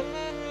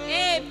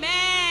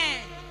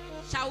 Amen.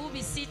 Shall we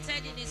be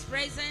seated in His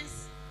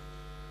presence?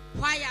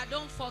 Choir,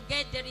 don't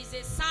forget there is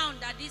a sound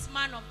that this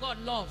man of God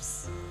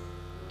loves.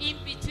 In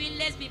between,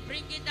 let's be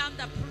bringing down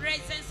the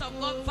presence of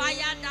God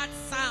via that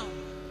sound.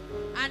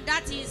 And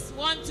that is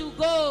 1 to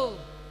go.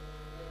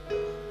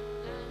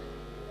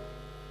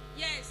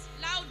 Yes,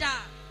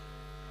 louder.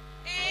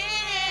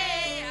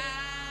 Hey,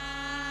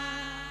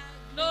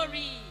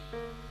 glory.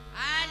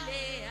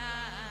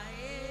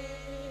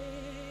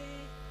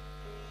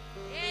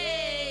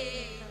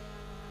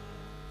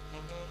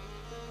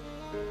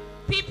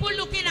 People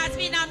looking at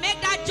me now, make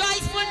that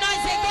joyful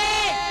noise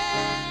again.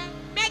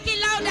 Make it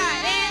louder.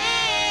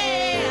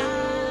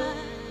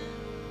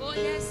 Oh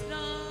yes,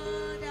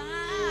 Lord.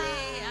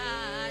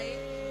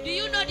 Do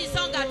you know the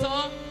song at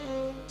all?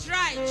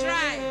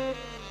 Try.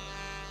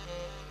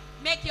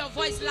 Make your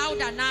voice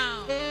louder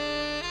now.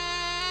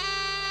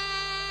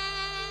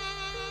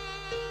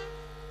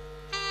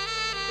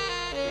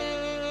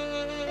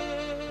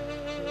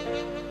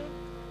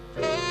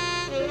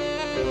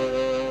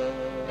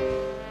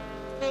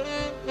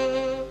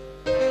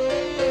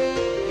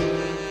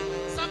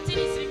 Something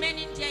is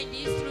remaining there in the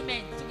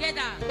instrument.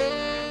 Together.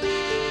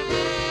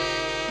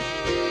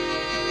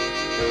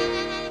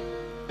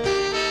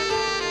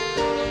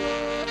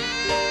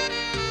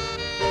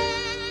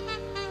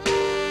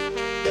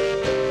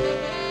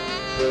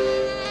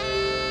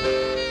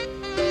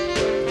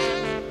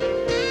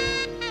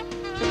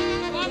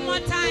 One more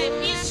time.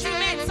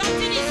 Instrument.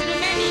 Something is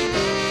remaining.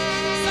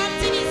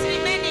 Something is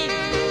remaining.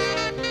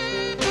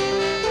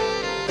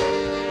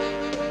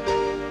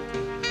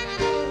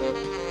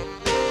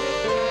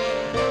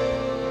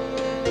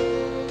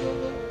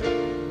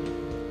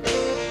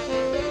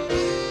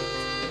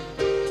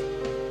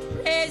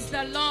 Praise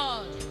the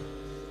Lord.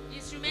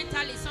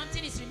 Instrumentally,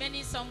 something is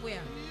remaining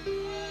somewhere.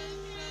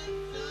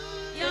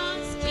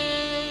 Young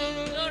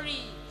King,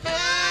 glory.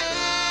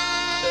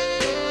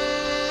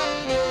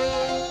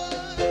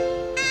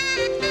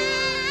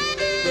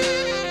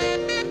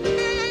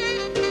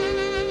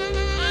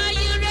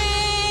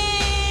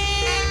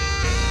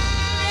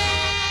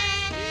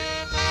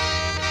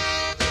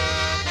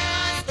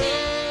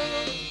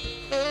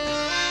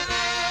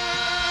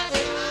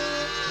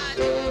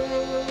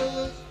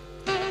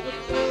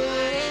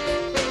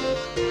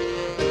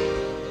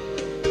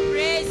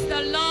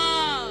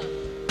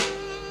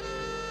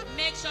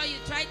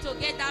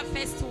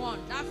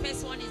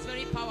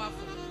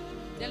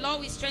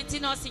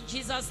 strengthen us in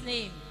Jesus'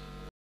 name.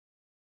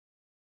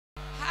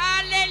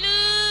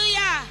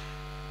 Hallelujah.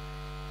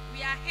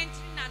 We are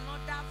entering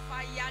another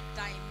fire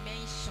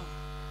dimension.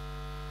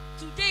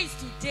 Today is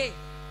today.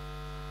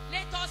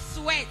 Let us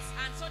sweat,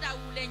 and so that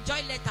we will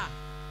enjoy later.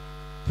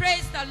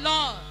 Praise the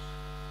Lord.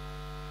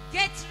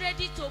 Get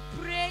ready to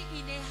pray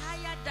in a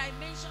higher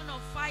dimension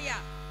of fire.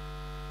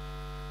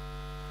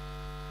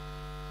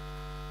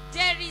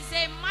 There is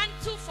a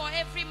mantle for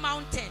every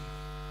mountain.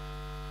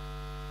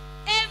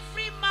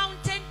 Every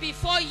mountain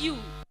before you,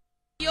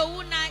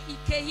 Youna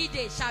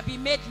Ikehide, shall be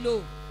made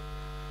low.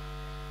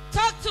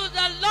 Talk to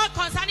the Lord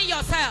concerning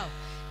yourself.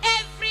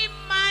 Every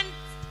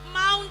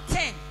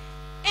mountain,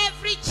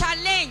 every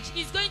challenge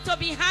is going to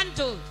be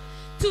handled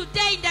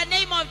today in the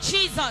name of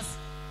Jesus.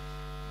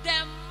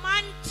 The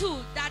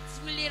mantle that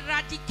will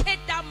eradicate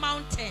that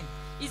mountain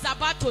is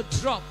about to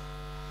drop.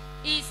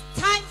 It's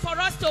time for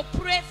us to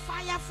pray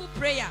fireful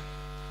prayer.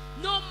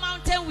 No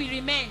mountain will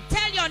remain.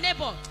 Tell your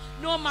neighbor,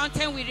 no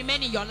mountain will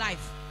remain in your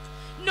life.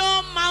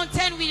 No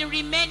mountain will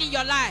remain in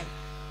your life.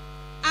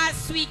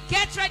 As we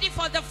get ready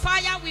for the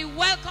fire, we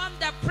welcome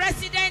the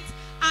president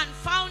and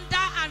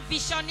founder and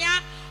visionary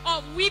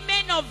of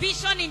Women of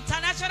Vision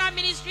International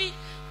Ministry,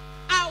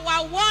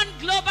 our one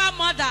global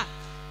mother,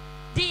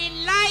 the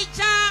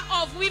Elijah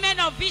of Women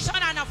of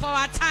Vision and of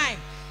our time.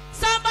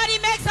 Somebody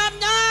make some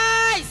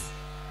noise.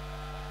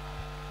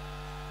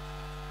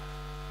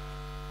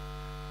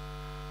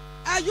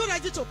 Are you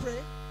ready to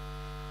pray?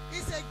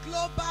 It's a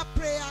global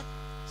prayer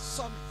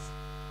summit.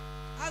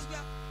 As we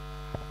are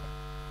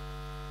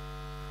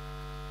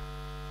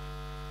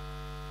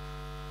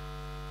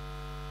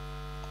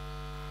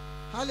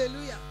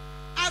hallelujah.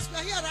 As we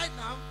are here right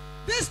now,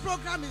 this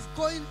program is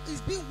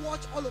being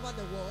watched all over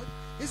the world.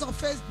 It's on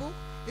Facebook,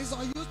 it's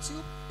on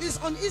YouTube, it's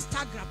on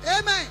Instagram.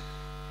 Amen.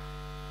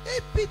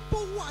 If people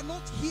who are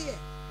not here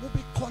will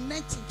be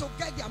connecting to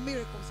get their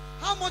miracles,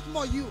 how much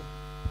more you?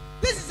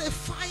 This is a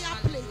fire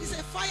place. It's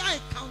a fire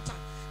encounter.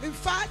 In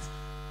fact,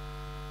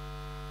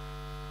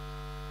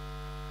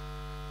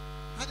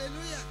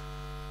 hallelujah.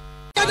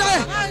 On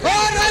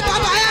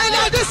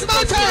this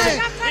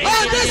mountain,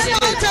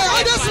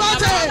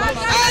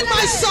 and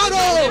my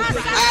sorrow,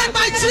 and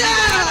my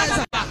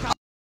tears. That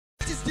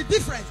is the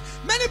difference.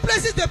 Many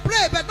places they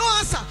pray, but no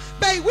answer.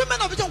 But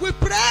Women of Vision, we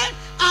pray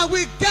and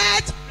we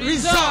get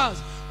results.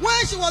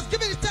 When she was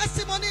giving the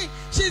testimony,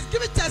 she's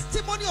giving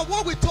testimony of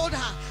what we told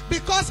her,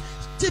 because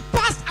she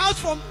passed out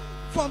from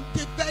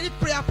the very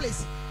prayer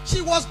place. She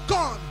was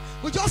gone.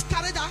 We just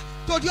carried her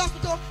to the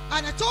hospital,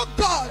 and I told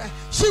God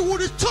she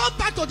would return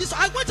back to this.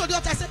 I went to the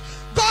altar. I said,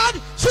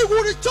 God, she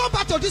will return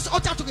back to this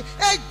altar to give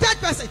a dead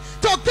person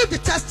to give the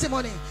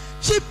testimony.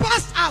 She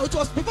passed out. It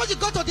was before she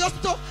got to the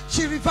hospital,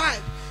 she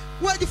revived.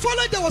 Well, the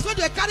following day was when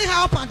they carried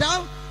her up and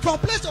down from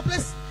place to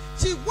place.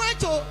 She went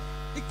to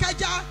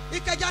Ikeja.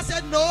 Ikeja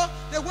said no.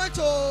 They went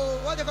to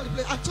what they call the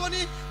place,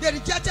 Antoni. They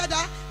rejected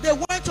her. They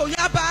went to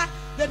Yaba.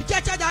 They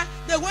rejected her.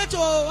 They went to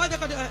what they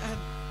call the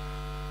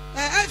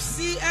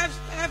FMC.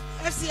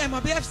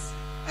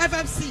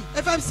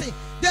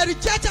 They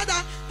rejected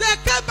her. They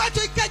came back to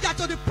Ikeja,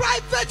 to the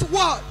private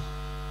ward,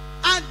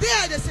 and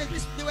there they said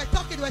they were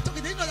talking. They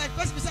didn't know that the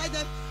person beside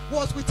them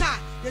was with her.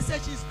 They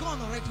said she's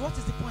gone already. What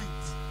is the point?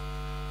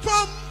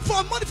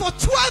 For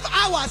 12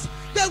 hours,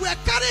 they were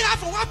carrying her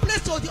from one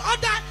place to the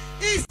other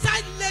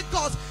inside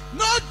Lagos.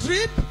 No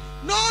drip,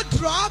 no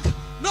drug,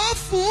 no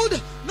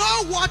food,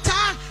 no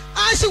water,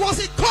 and she was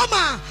in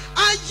coma.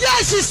 And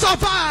yes, she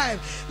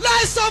survived.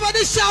 Let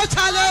somebody shout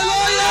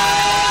hallelujah!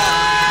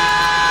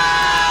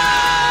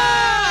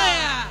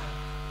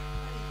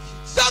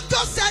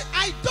 Doctor said,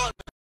 I don't.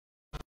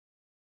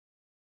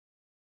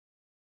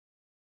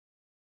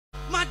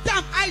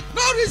 Madam, I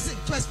no reason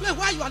to explain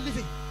why you are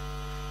living.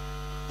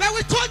 But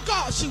we told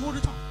God she will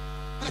return.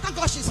 And I thank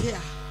God she's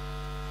here.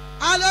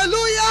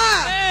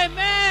 Hallelujah.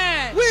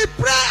 Amen. We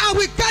pray and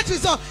we get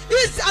results.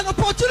 It's an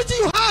opportunity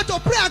you have to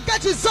pray and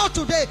get results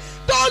today.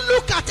 Don't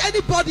look at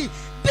anybody.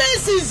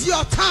 This is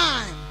your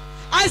time.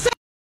 I said,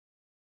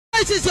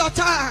 this is your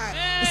time.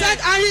 He said,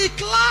 and he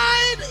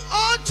climbed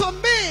unto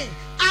me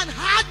and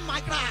heard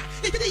my cry.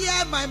 He didn't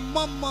hear my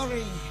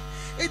murmuring.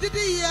 He didn't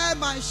hear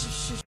my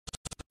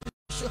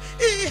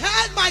He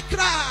heard my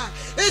cry.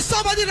 Is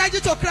somebody ready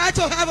to cry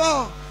to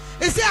heaven?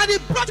 He said, and he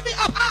brought me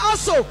up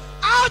also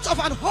out of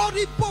an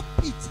horrible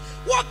pit.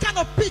 What kind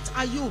of pit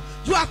are you?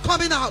 You are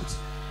coming out.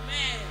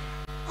 Amen.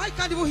 I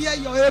can't even hear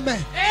your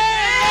amen.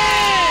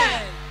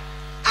 Amen.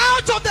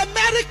 Out of the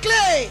merry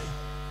clay,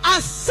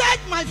 and set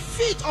my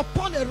feet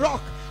upon a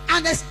rock,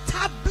 and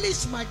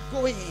established my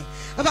going.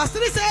 Verse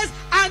 3 says,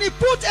 and he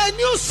put a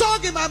new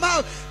song in my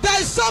mouth. There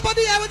is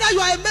somebody here, whether you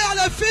are a male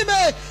or a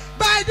female.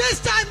 By this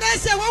time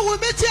next year, when we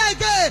meet here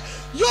again,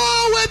 you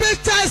will be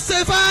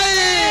testifying.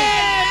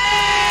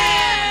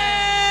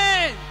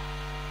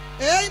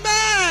 Amen.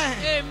 Amen.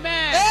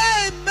 Amen.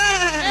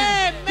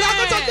 Amen. You are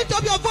going to lift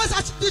up your voice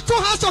at the two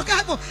hands of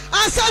God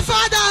and say,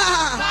 Father,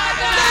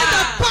 let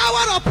the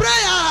power of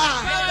prayer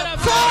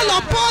fall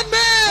upon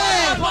me.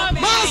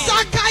 The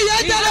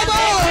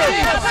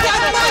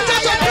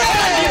mountain to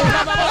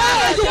pray.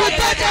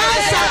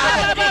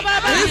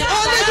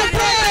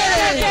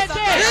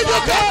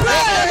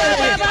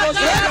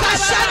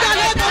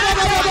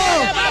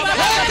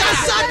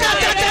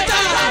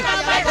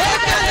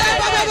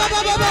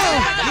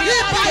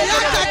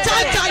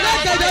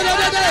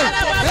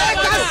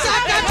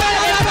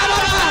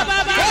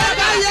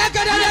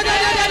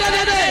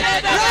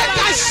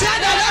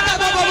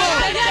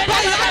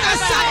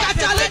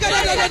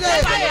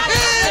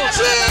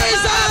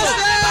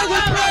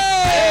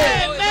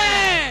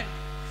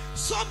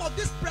 Some of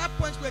these prayer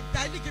points were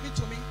daily given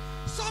to me.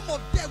 Some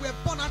of them were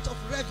born out of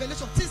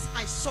revelation, things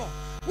I saw,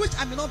 which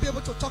I may not be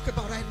able to talk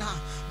about right now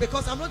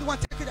because I'm not the one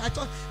taking it. I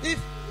thought if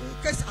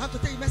in case I have to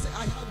take a message,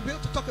 I will be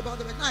able to talk about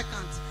them, but now I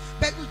can't.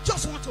 But we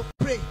just want to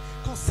pray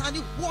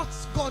concerning what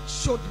God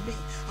showed me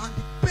and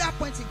the prayer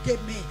points He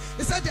gave me.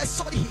 He said, "There's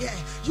something here.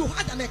 You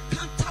had an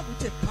encounter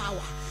with a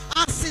power,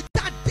 and since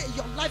that day,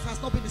 your life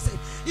has not been the same.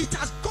 It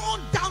has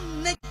gone down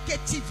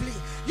negatively.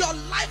 Your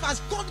life has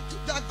gone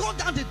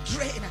down the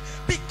drain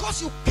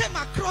because you came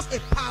across a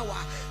power.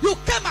 You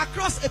came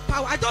across a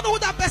power. I don't know who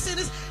that person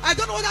is. I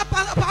don't know who that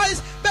power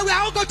is, but we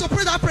are all going to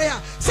pray that prayer.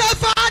 Say,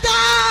 Father.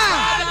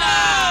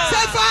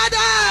 Say,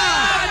 Father.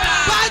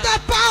 By the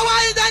power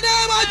in the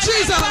name of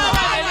Jesus.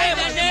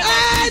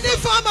 Any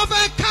form of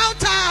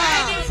encounter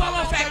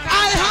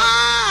I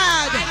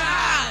had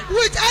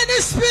with any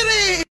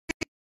spirit,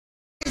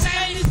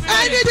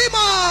 any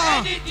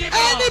demon,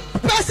 any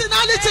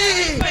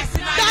personality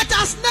that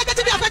has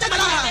negatively affected my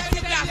life,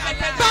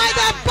 by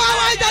the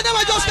power in the name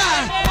of Jesus,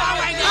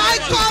 I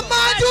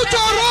command you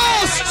to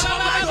roast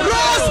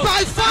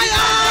by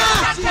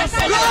fire,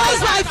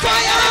 roast by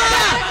fire.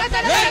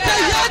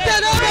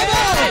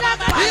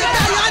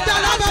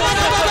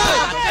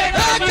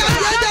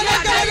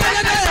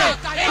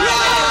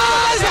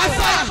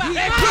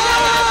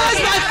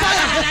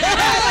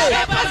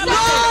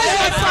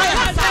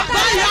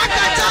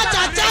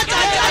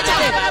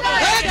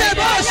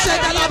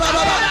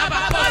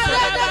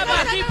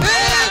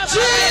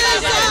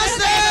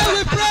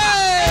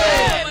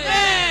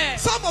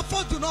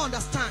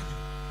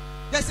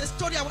 There's a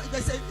story,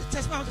 there's a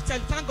testimony I want to tell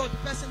you. Thank God the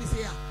person is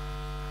here.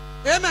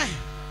 Amen.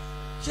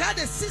 She had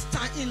a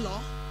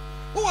sister-in-law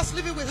who was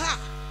living with her.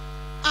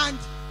 And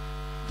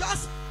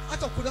just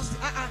out of curiosity,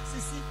 I asked,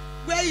 see,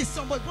 where is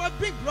somebody? Bro,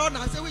 bring bro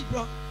now. I said, wait,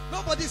 bro.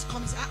 Nobody's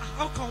coming. Say,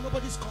 how come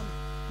nobody's coming?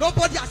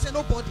 Nobody. I said,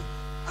 nobody.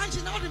 And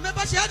she now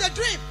remember she had a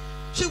dream.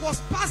 She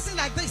was passing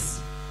like this.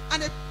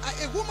 And a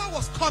woman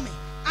was coming.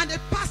 And they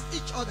passed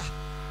each other.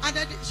 And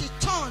then she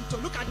turned to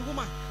look at the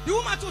woman. The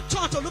woman too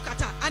turned to look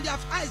at her. And they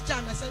have eyes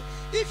jammed. I said,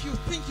 if you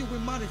think you will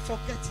marry,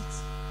 forget it.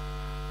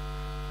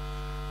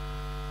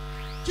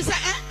 She said,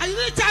 and you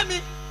didn't tell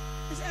me.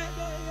 He said,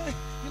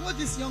 you know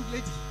this young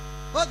lady.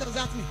 What does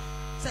that mean?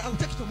 She said, I will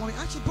take you to mommy.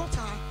 And she brought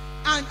her.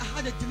 And I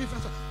had a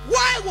deliverance.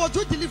 Why was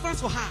your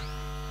deliverance for her?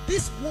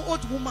 This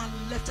old woman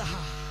left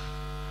her.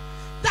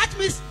 That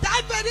means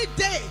that very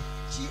day,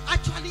 she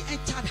actually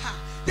entered her.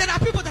 There are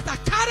people that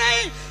are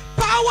carrying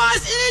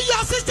powers in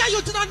your sister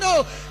you do not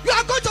know. You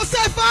are going to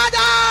say, Father,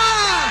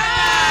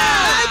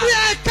 every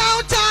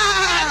encounter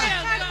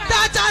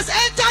that has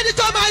entered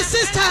into my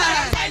sister,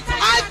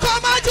 I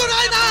command you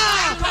right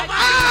now,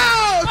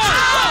 out,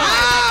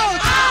 out,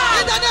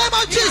 in the name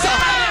of Jesus.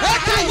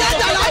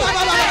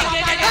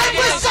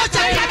 Every such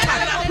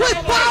encounter with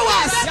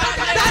powers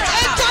that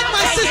entered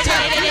my sister,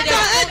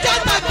 that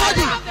entered my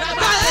body,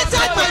 that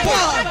entered my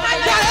world,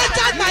 that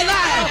entered my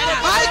life,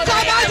 I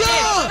command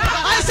you.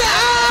 I say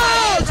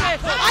out.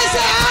 I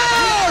say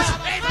out.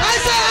 I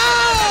say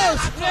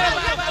out.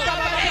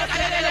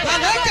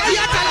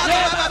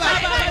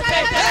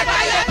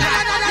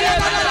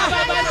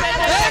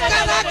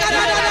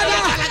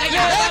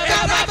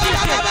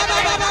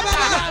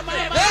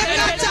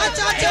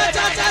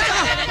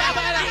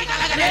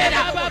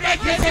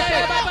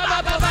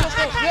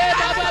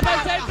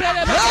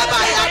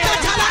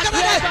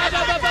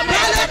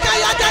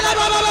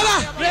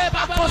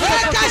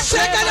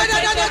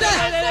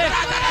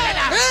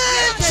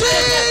 In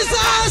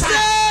Jesus'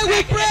 name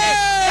we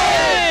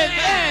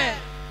pray.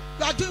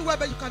 You are doing well,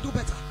 but you can do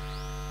better.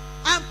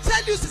 I'm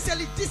telling you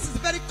sincerely, this is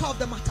very core of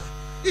the matter.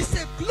 It's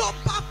a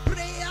global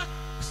prayer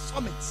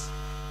summit.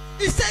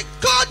 He said,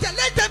 God,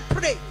 let them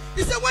pray.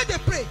 He said, when they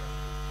pray,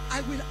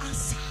 I will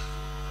answer.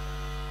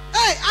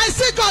 Hey, I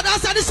see God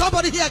answering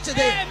somebody here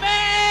today.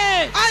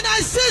 Amen. And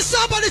I see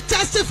somebody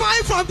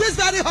testifying from this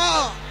very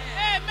hall.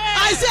 Amen.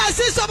 I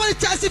see somebody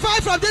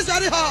testifying from this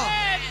very hall.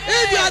 Amen.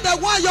 If you are the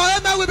one, your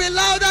amen will be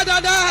louder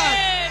than that.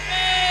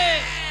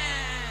 Amen.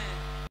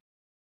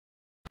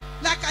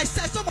 Like I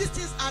said, some of these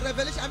things are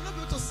revelation. I'm not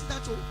able to sit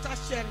down to start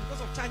sharing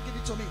because of time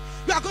given to me.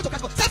 You are going to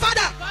say,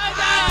 Father,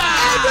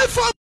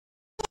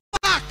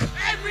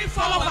 every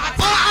form of attack,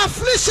 or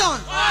affliction,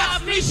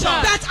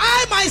 that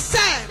I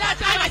myself,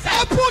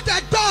 open the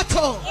door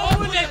to,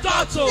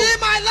 in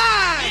my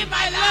life,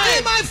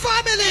 in my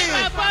family,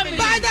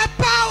 by the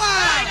power,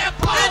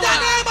 in the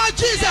name of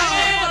Jesus,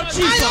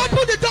 I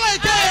open the door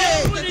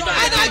again,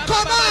 and I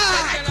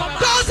command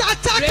those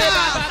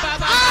attackers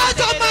out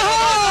of my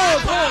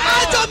home,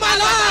 out of my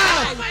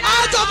life,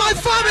 out of my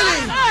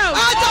family,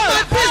 out of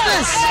my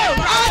business,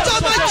 out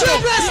of my children.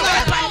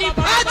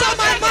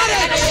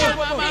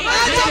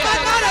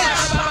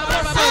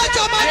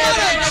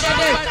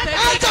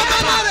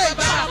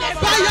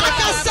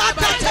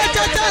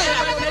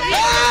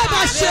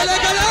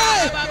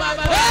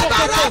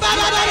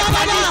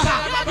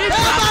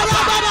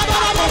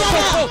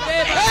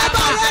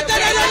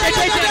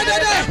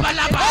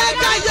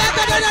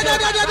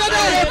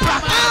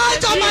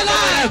 my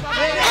life,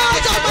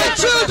 out of my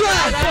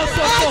children,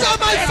 out of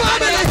my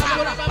family,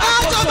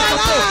 out of my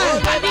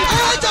life,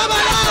 out of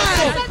my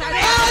life,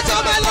 out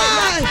of my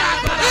life.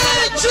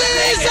 In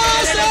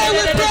Jesus' name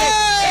we pray.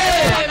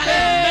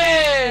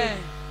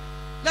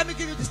 Let me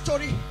give you the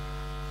story,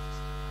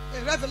 a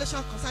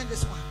revelation concerning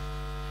this one.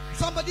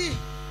 Somebody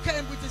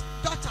came with his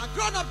daughter,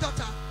 grown-up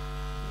daughter,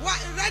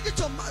 ready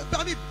to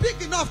be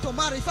big enough to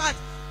marry. In fact,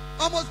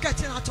 almost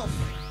getting out of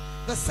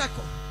the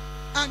circle.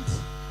 And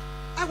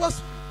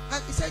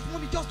he said,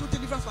 Mommy, just do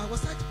deliverance for her. I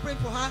was trying to pray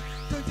for her,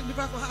 doing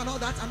deliverance for her, and all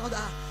that, and all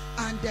that.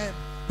 And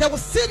there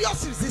was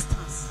serious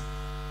resistance.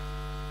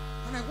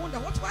 And I wonder,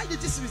 why did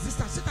this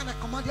resistance? Satan, I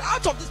command you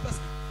out of this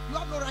person. You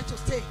have no right to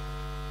stay.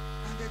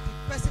 And the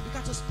person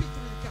began to speak to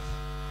me.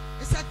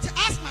 He said,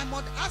 ask my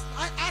mother, ask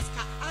her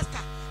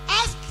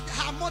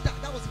mother.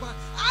 That was the one.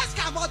 Ask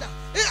her mother.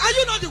 Are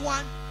you not the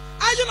one?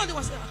 Are you not the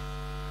one? Say,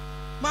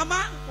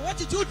 Mama, what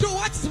did you do?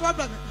 What is the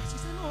problem? She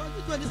said, no, I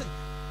didn't do anything.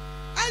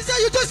 And he said,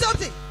 you do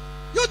something.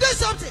 You do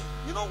something.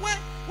 You know when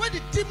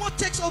the demon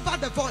takes over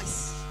the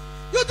voice,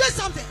 you do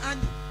something. And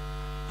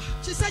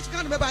she said she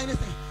can't remember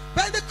anything.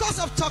 But in the course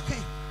of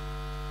talking,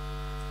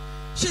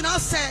 she now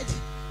said,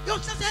 she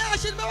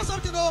remember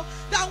something,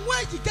 that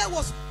when the girl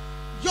was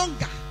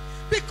younger,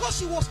 because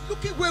she was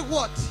looking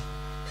wayward,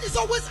 it's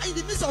always in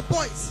the midst of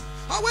boys.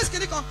 Always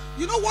can come.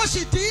 You know what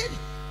she did?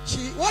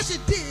 What she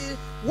did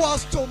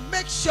was to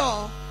make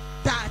sure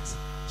that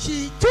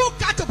she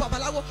took her to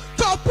Babalawo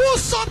to put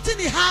something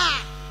in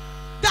her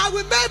that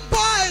will make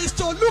boys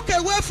to look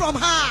away from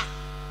her.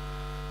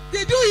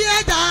 Did you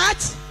hear that?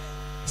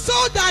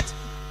 So that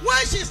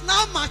when she's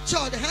now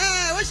matured,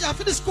 when she has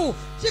finished school,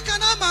 she can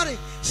now marry.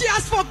 She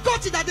has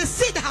forgotten that the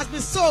seed that has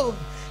been sown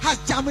has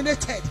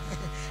germinated.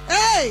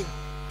 Hey,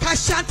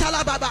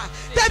 Kashantala Baba.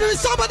 There will be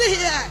somebody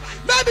here.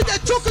 Maybe they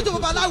took you to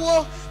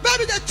Babalawo.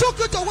 Maybe they took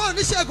you to one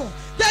Nishego.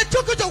 They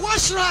took you to one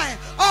shrine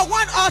or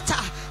one altar,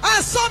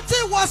 and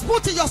something was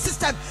put in your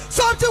system.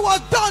 Something was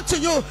done to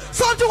you.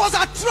 Something was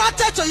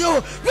attracted to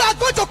you. You are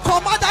going to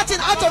command that thing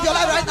out of your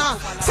life right now.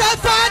 Say,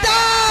 Father.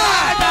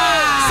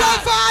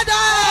 Say, Father.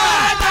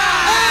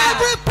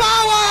 Every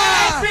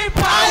power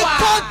I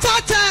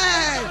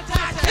contacted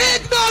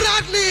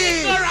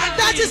ignorantly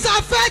that is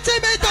affecting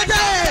me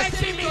today,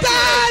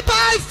 die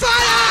by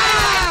fire.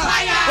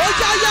 Oh,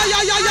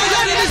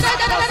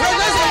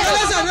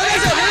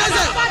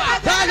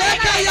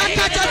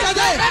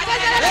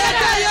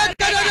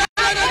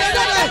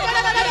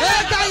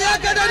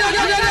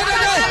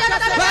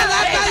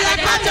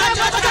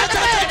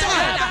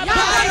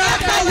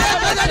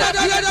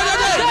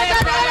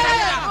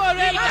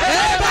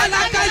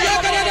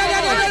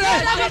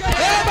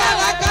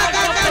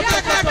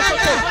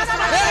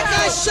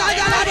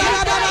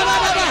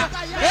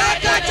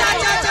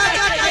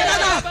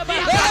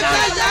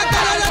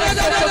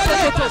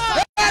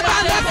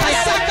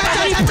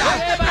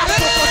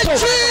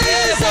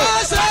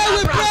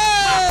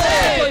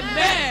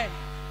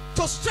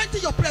 to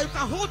strengthen your prayer,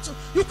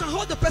 you can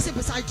hold the person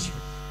beside you.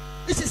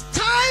 It is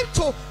time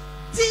to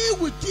deal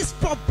with these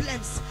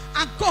problems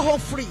and go home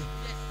free.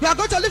 You are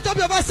going to lift up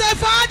your voice. Say,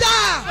 Father,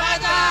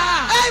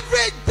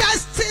 every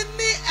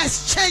destiny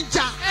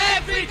exchanger,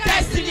 every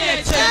destiny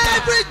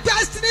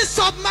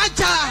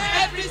submerger,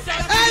 every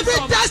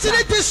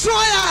destiny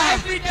destroyer,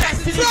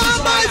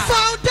 from my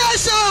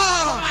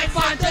foundation,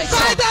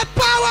 by the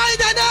power in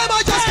the name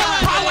of Jesus,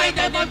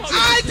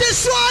 I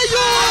destroy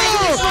you.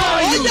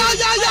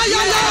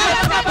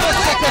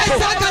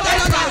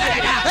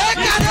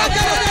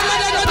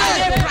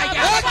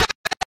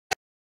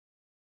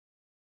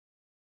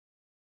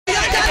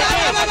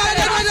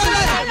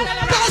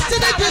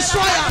 Destiny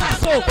destroyer,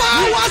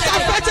 powers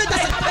affecting the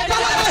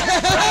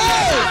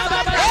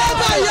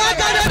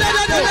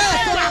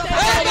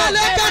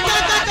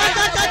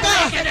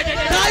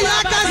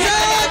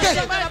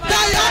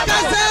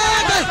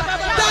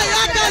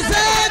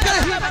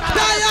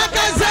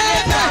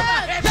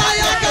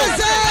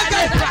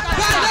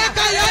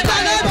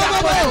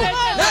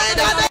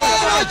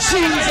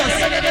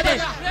Jesus.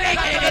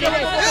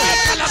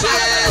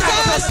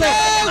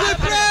 We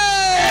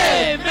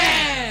pray.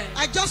 Amen.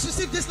 I just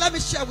received this. Let me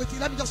share with you.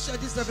 Let me just share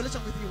this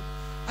revelation with you.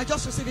 I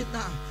just received it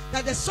now.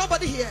 That there's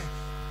somebody here.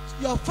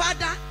 Your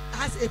father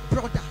has a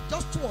brother.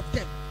 Just two of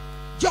them.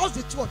 Just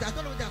the two of them. I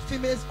don't know if they are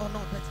females or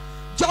not, but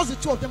just the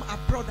two of them are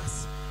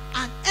brothers.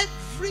 And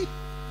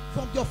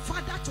from your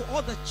father to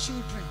all the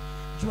children,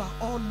 you are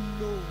all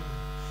low.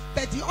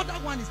 But the other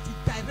one is the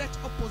direct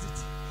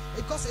opposite.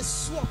 Because a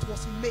swap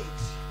was made.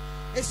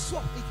 A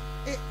swap.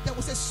 There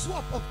was a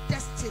swap of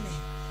destiny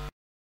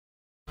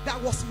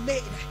that was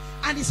made,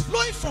 and it's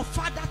flowing from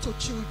father to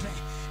children.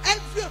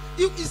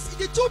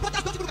 The two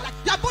brothers don't look alike.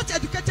 They are both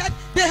educated.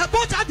 They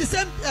both have the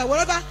same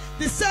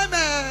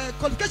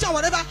qualification,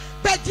 whatever.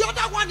 But the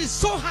other one is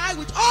so high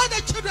with all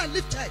the children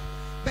lifted.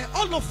 But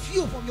all of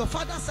you from your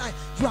father's side,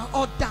 you are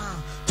all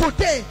down.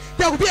 Today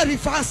there will be a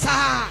reversal.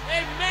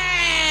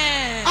 Amen.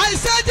 I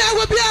said there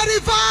will be a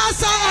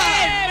reversal.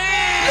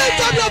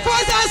 Lift up your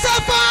voice and say,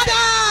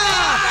 Father,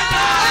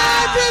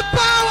 every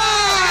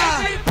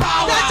power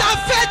that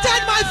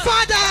affected my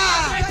father,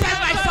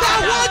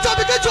 that want to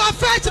begin to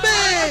affect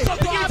me,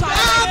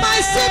 and my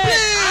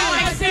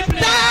siblings,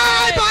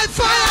 die by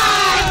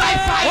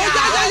fire. Oh,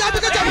 yeah,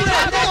 begin to pray.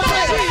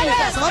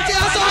 Something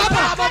has to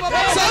happen.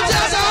 Something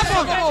has to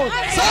happen.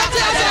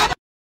 Something has to happen.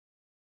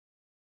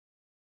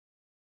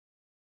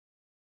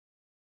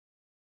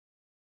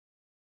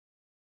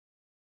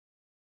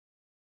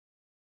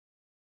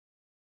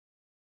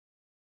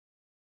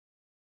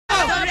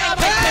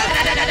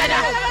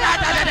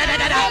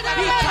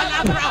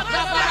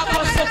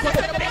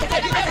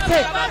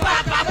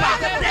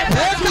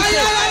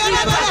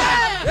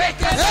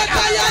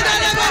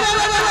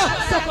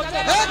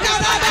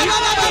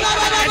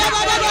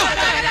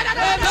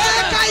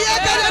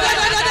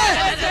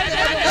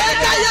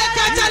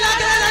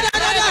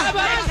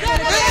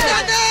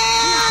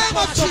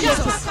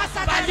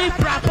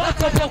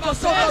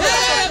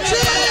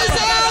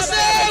 Jesus'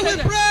 name we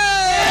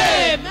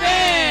pray.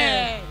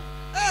 Amen.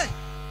 Hey,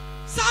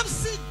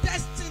 Samson's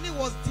destiny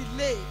was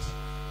delayed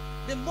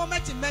the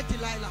moment he met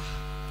Delilah.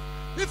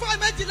 Before he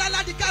met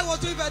Delilah, the guy was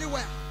doing very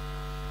well.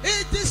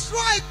 He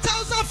destroyed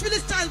 1,000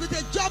 Philistines with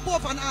a jawbone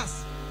of an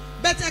ass.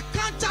 But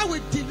encounter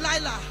with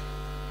Delilah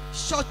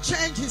shall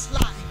change his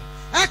life.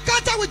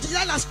 Encounter with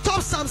Delilah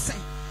stopped Samson.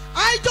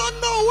 I don't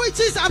know which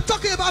is I'm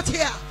talking about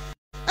here.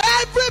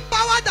 Every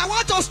power that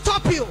wants to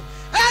stop you,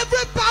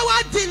 every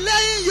power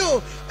delaying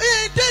you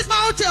in this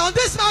mountain, on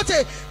this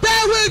mountain,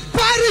 they will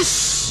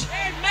perish.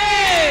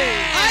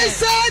 Amen. I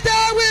said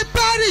they will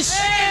perish.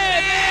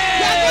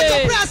 Amen. You are going to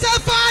pray and say,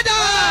 Father,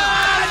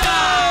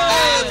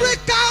 every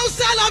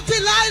counsel of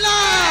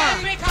Delilah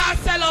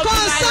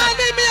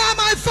concerning me and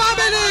my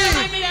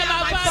family,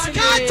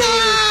 scatter.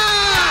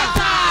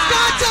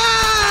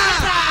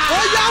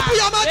 Oh, you have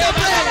your mouth to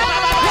pray.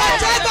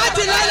 Whatever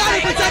Delilah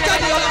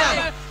represented your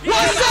life,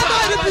 whatever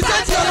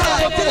represents your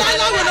life,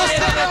 Delilah will not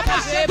stand.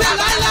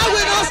 Delilah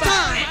will not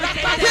stand.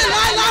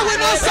 Delilah will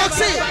not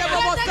succeed.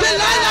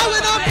 Delilah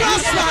will not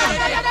prosper.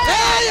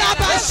 Hey,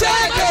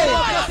 Abasheke,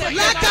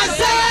 like I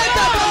said,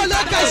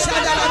 like I said,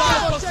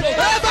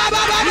 hey,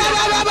 Baba, hey,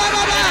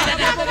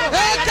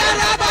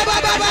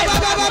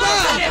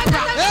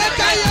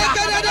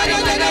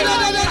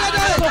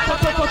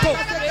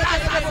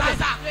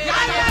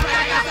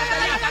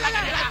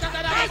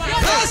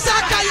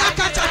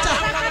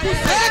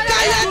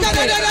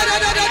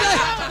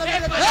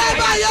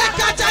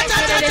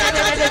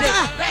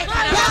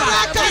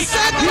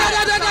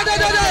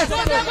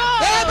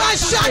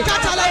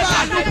 Karaba,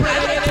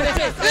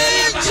 hey,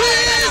 in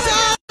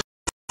Jesus'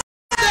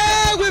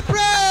 name we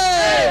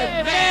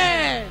pray.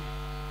 Amen.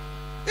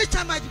 Each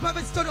time I developed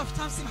the story of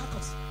Samson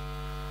Marcus,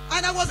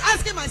 and I was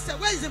asking myself,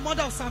 where is the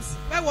mother of Samson?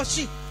 Where was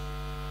she?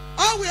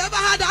 All we ever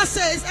had her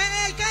say is,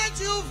 hey, can't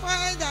you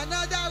find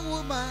another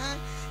woman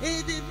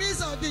in the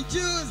midst of the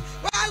Jews?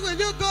 Why will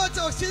you go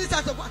to Jesus?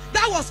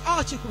 That was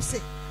all she could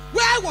say.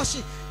 Where was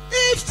she?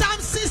 If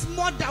Samson's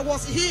mother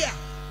was here,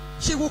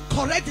 she would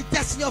correct the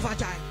destiny of her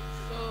child.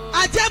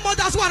 Are there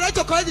mothers who are ready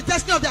to correct the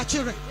destiny of their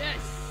children? Yes.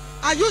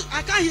 Are you?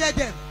 I can't hear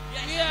them.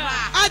 Yeah.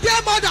 Are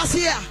there mothers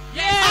here?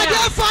 Yeah. Are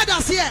there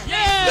fathers here?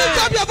 Yeah.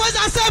 Lift up your voice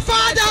and say,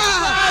 Father,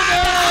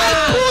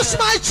 I push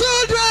my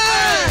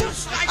children.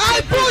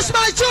 I push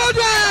my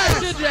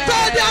children to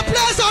their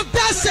place of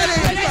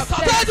destiny,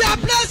 to their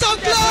place of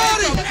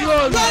glory,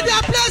 to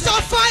their place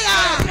of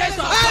fire.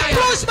 I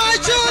push my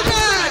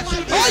children.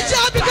 Oh,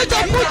 yeah, begin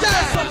to put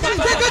them.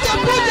 Begin to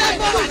put them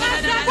forward.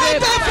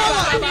 Move them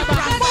forward.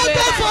 Move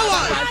them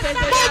forward.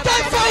 Move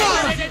them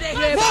forward.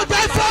 Move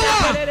them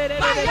forward.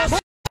 Move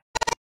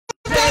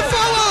them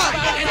forward.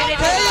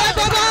 Hey,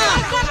 Baba.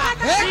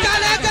 Hey,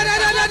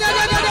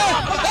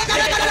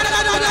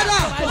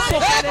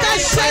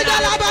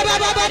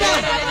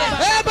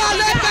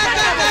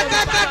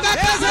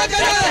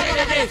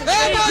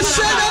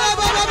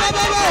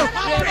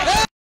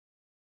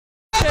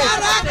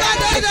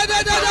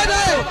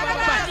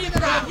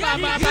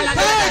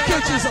 thank you,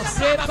 Jesus.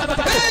 In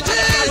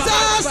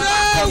Jesus'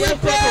 name we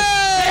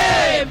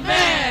pray.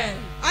 Amen.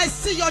 I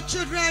see your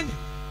children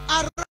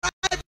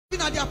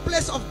arriving at their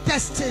place of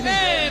destiny.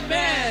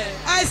 Amen.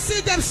 I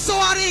see them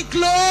soaring in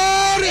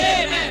glory.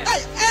 Amen.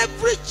 Hey,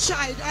 every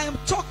child, I am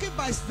talking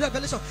by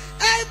revelation,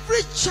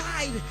 every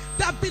child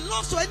that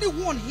belongs to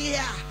anyone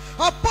here,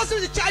 or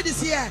possibly the child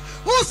is here,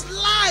 whose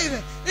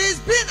life is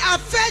being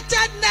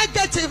affected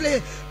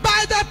negatively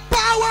by the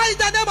power in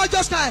the name of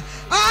Jesus Christ,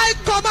 I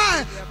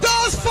command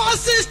those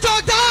forces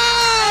to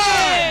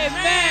die.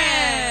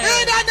 Amen.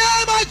 In the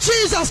name of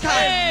Jesus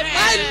Christ, Amen.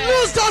 I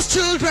lose those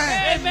children.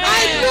 Amen.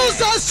 I lose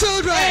those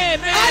children.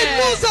 Amen. I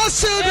lose those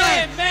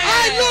children. Amen.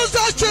 I lose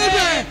those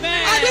children.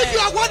 Amen. And if you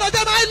are one of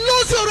them, I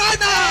lose you right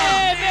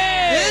now.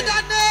 Amen. In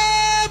the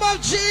name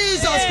of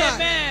Jesus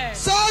Amen.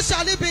 Christ, so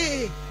shall it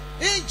be.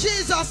 In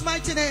Jesus'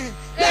 mighty name.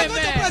 We are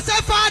going to Amen.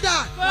 present,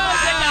 Father,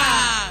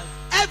 Father,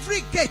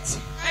 every gate,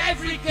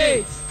 every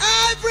gate,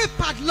 every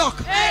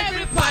padlock,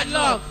 every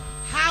padlock,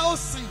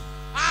 housing,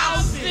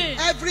 housing,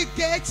 Every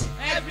gate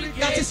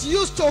that is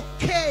used to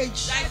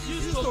cage, that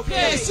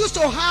is used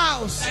to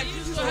house,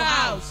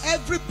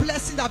 every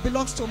blessing that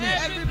belongs to me,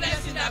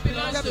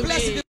 the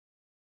blessing,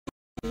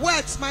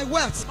 wealth, my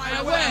wealth,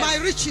 my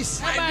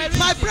riches,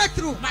 my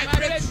breakthrough.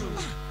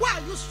 Why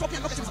are you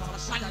struggling?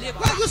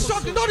 Why are you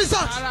struggling? No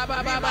result.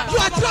 You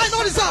are trying,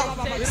 no result.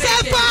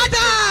 Say,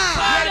 Father,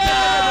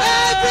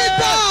 every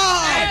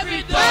door,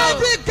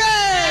 every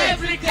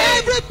gate,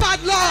 every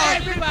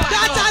padlock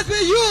that has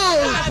been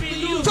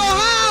used to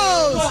house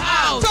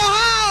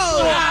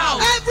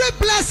every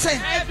blessing,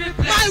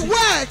 my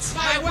wealth,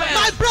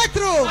 my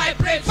breakthrough,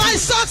 my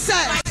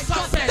success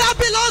that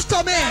belongs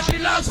to me.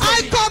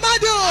 I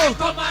command you,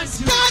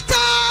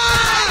 scatter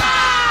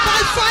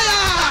by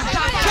fire,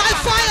 by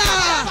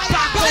fire,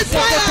 by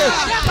fire,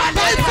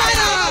 by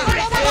fire,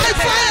 by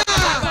fire,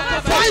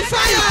 by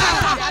fire.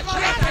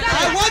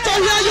 I want to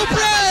hear you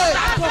pray.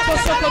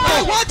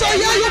 I want to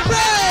hear you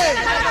pray.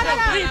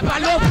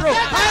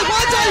 I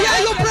want to hear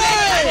you pray.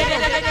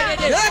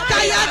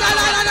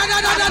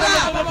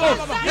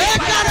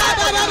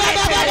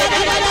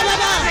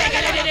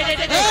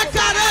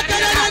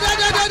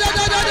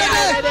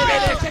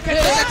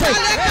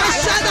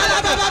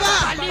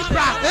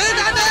 In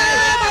the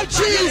name of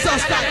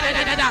Jesus.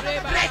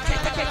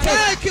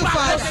 Thank you,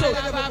 Father.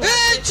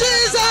 In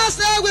Jesus'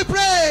 name we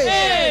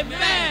pray.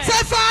 Amen.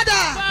 Say,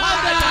 Father,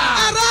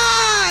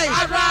 arise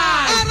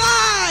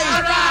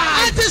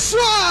and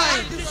destroy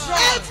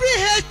every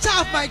hater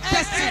of my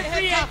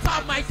destiny.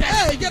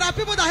 Hey, there are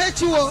people that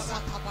hate you.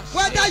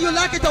 Whether you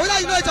like it or whether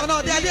you know it or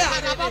not, they are there.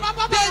 They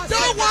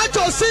don't want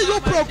to see you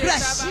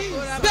progress.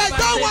 They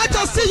don't want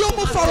to see you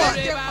move forward.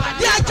 They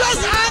are just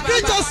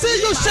angry to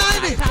see you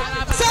shining.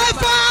 Say,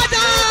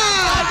 Father,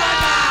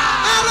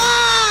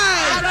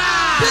 arise,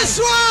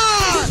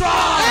 destroy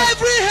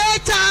every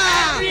hater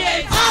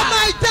of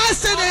my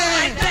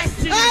destiny.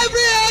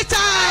 Every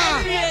hater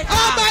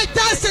of my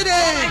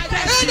destiny.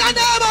 In the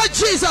name of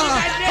Jesus,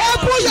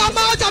 open your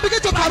mouth and begin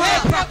to come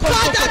up.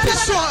 Father,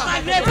 destroy.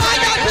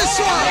 Father,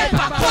 destroy.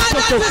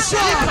 Father,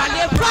 destroy.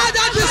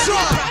 Father,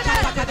 destroy.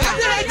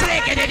 Every hater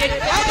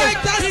of my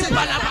destiny.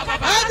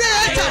 Every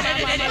hater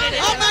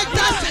of my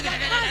destiny.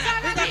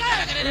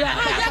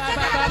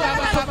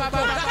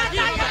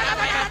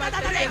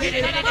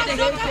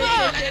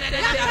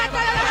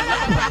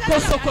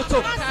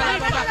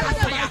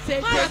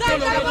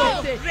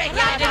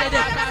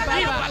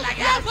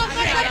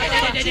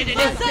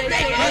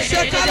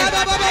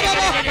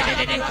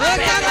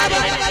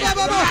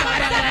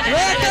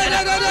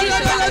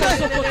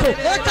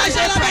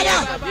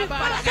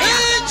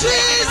 In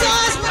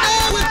Jesus'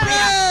 name we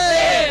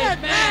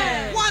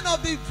pray. One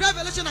of the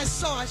revelation I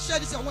saw, I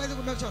shared this on Wednesday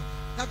with Melchor,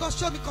 that God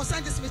showed me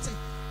concerning this meeting.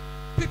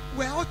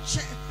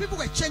 People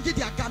were changing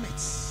their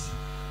garments.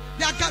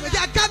 Their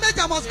garments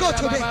that must go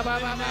today.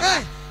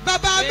 Hey,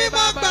 Baba mi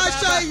mo gba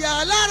aṣọ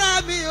ìyà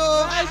lára mi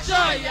o.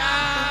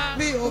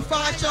 Mi ò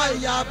fa aṣọ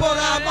ìyà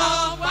bora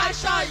mọ́.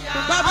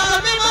 Baba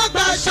mi mo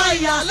gba aṣọ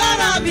ìyà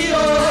lára mi o.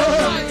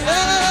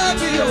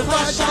 Mi ò fa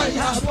aṣọ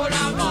ìyà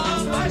bora mọ́.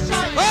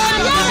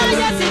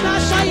 Ayé ti ma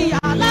aṣọ ìyà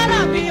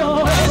lára mi o.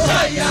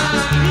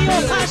 Mi ò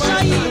fa aṣọ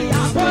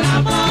ìyà bora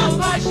mọ́.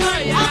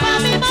 Baba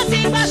mi mo ti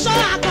gba aṣọ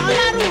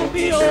àkàlẹ́rù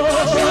mi o.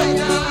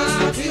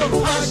 Mi ò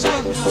fa aṣọ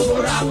ìyà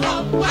bora mọ́.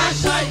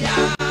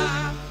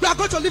 You are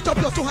going to lift up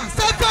your two hands.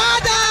 Say,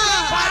 Father.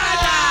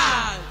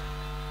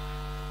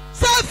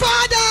 Say,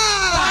 Father.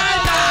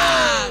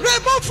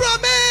 Remove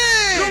from me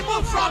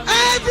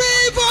every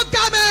evil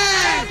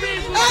garment,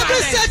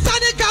 every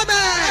satanic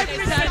garment,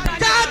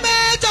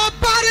 garment of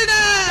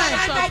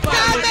barrenness,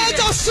 garment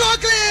of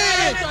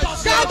struggling,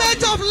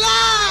 garment of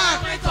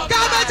lack,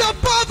 garment of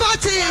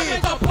poverty.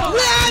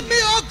 Wear me,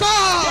 oh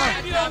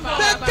God,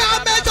 the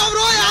garment of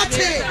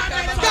royalty,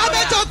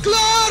 garment of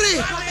glory,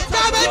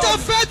 garment of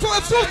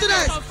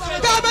fruitfulness,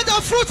 garment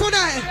of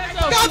fruitfulness,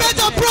 garment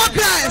of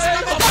progress,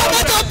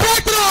 garment of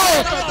breakthrough.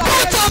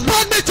 Put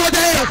upon me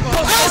today.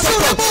 As you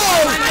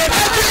remove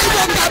every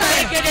evil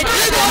garment,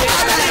 evil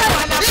garment,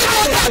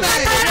 evil garment,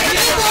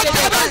 evil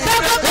garment.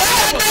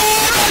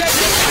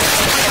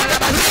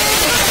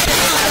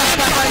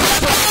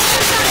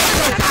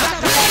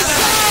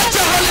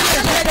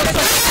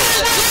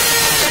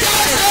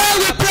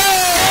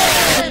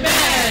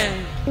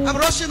 I'm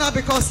rushing now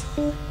because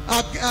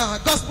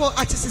gospel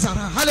artists are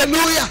around.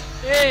 Hallelujah.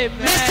 Amen.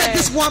 Let's take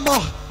this one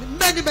more.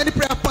 Many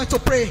prayer points to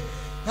pray.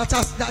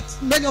 That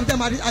many of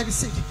them I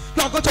received.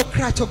 You are going to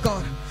cry to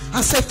God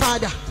and say,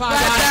 Father,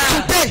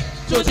 today,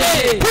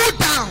 pull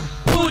down,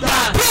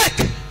 break,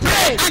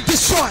 and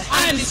destroy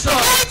every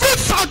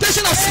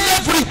foundation of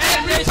slavery,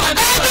 every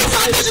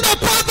foundation of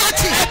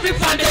poverty, every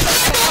foundation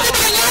of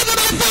my life and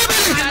my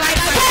family.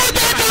 Pull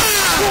them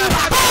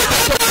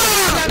down,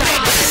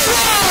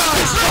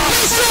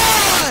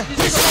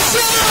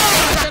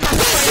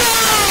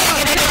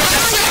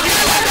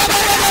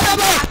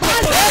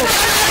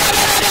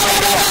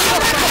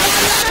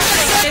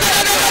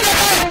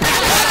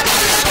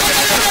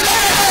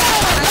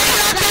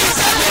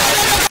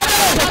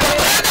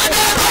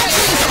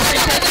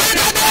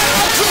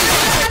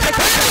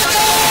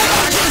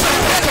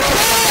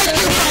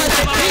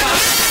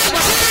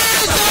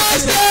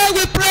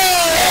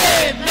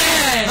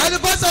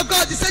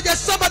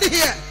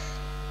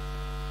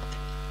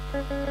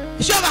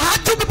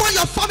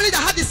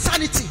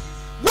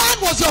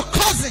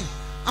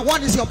 and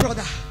one is your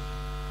brother.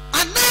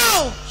 And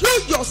now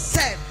you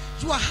yourself,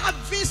 you are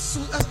having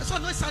suicide.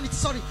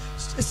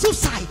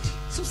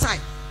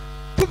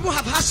 People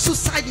have had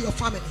suicide in your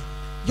family,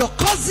 your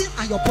cousin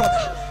and your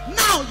brother.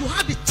 Now you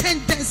have the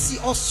tendency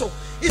also.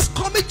 It's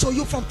coming to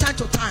you from time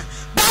to time.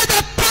 By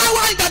the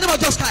power in the name of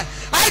Jesus Christ,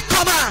 I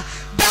command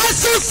that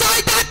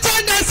suicide, that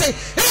tendency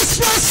is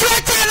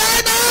frustrated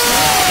right now.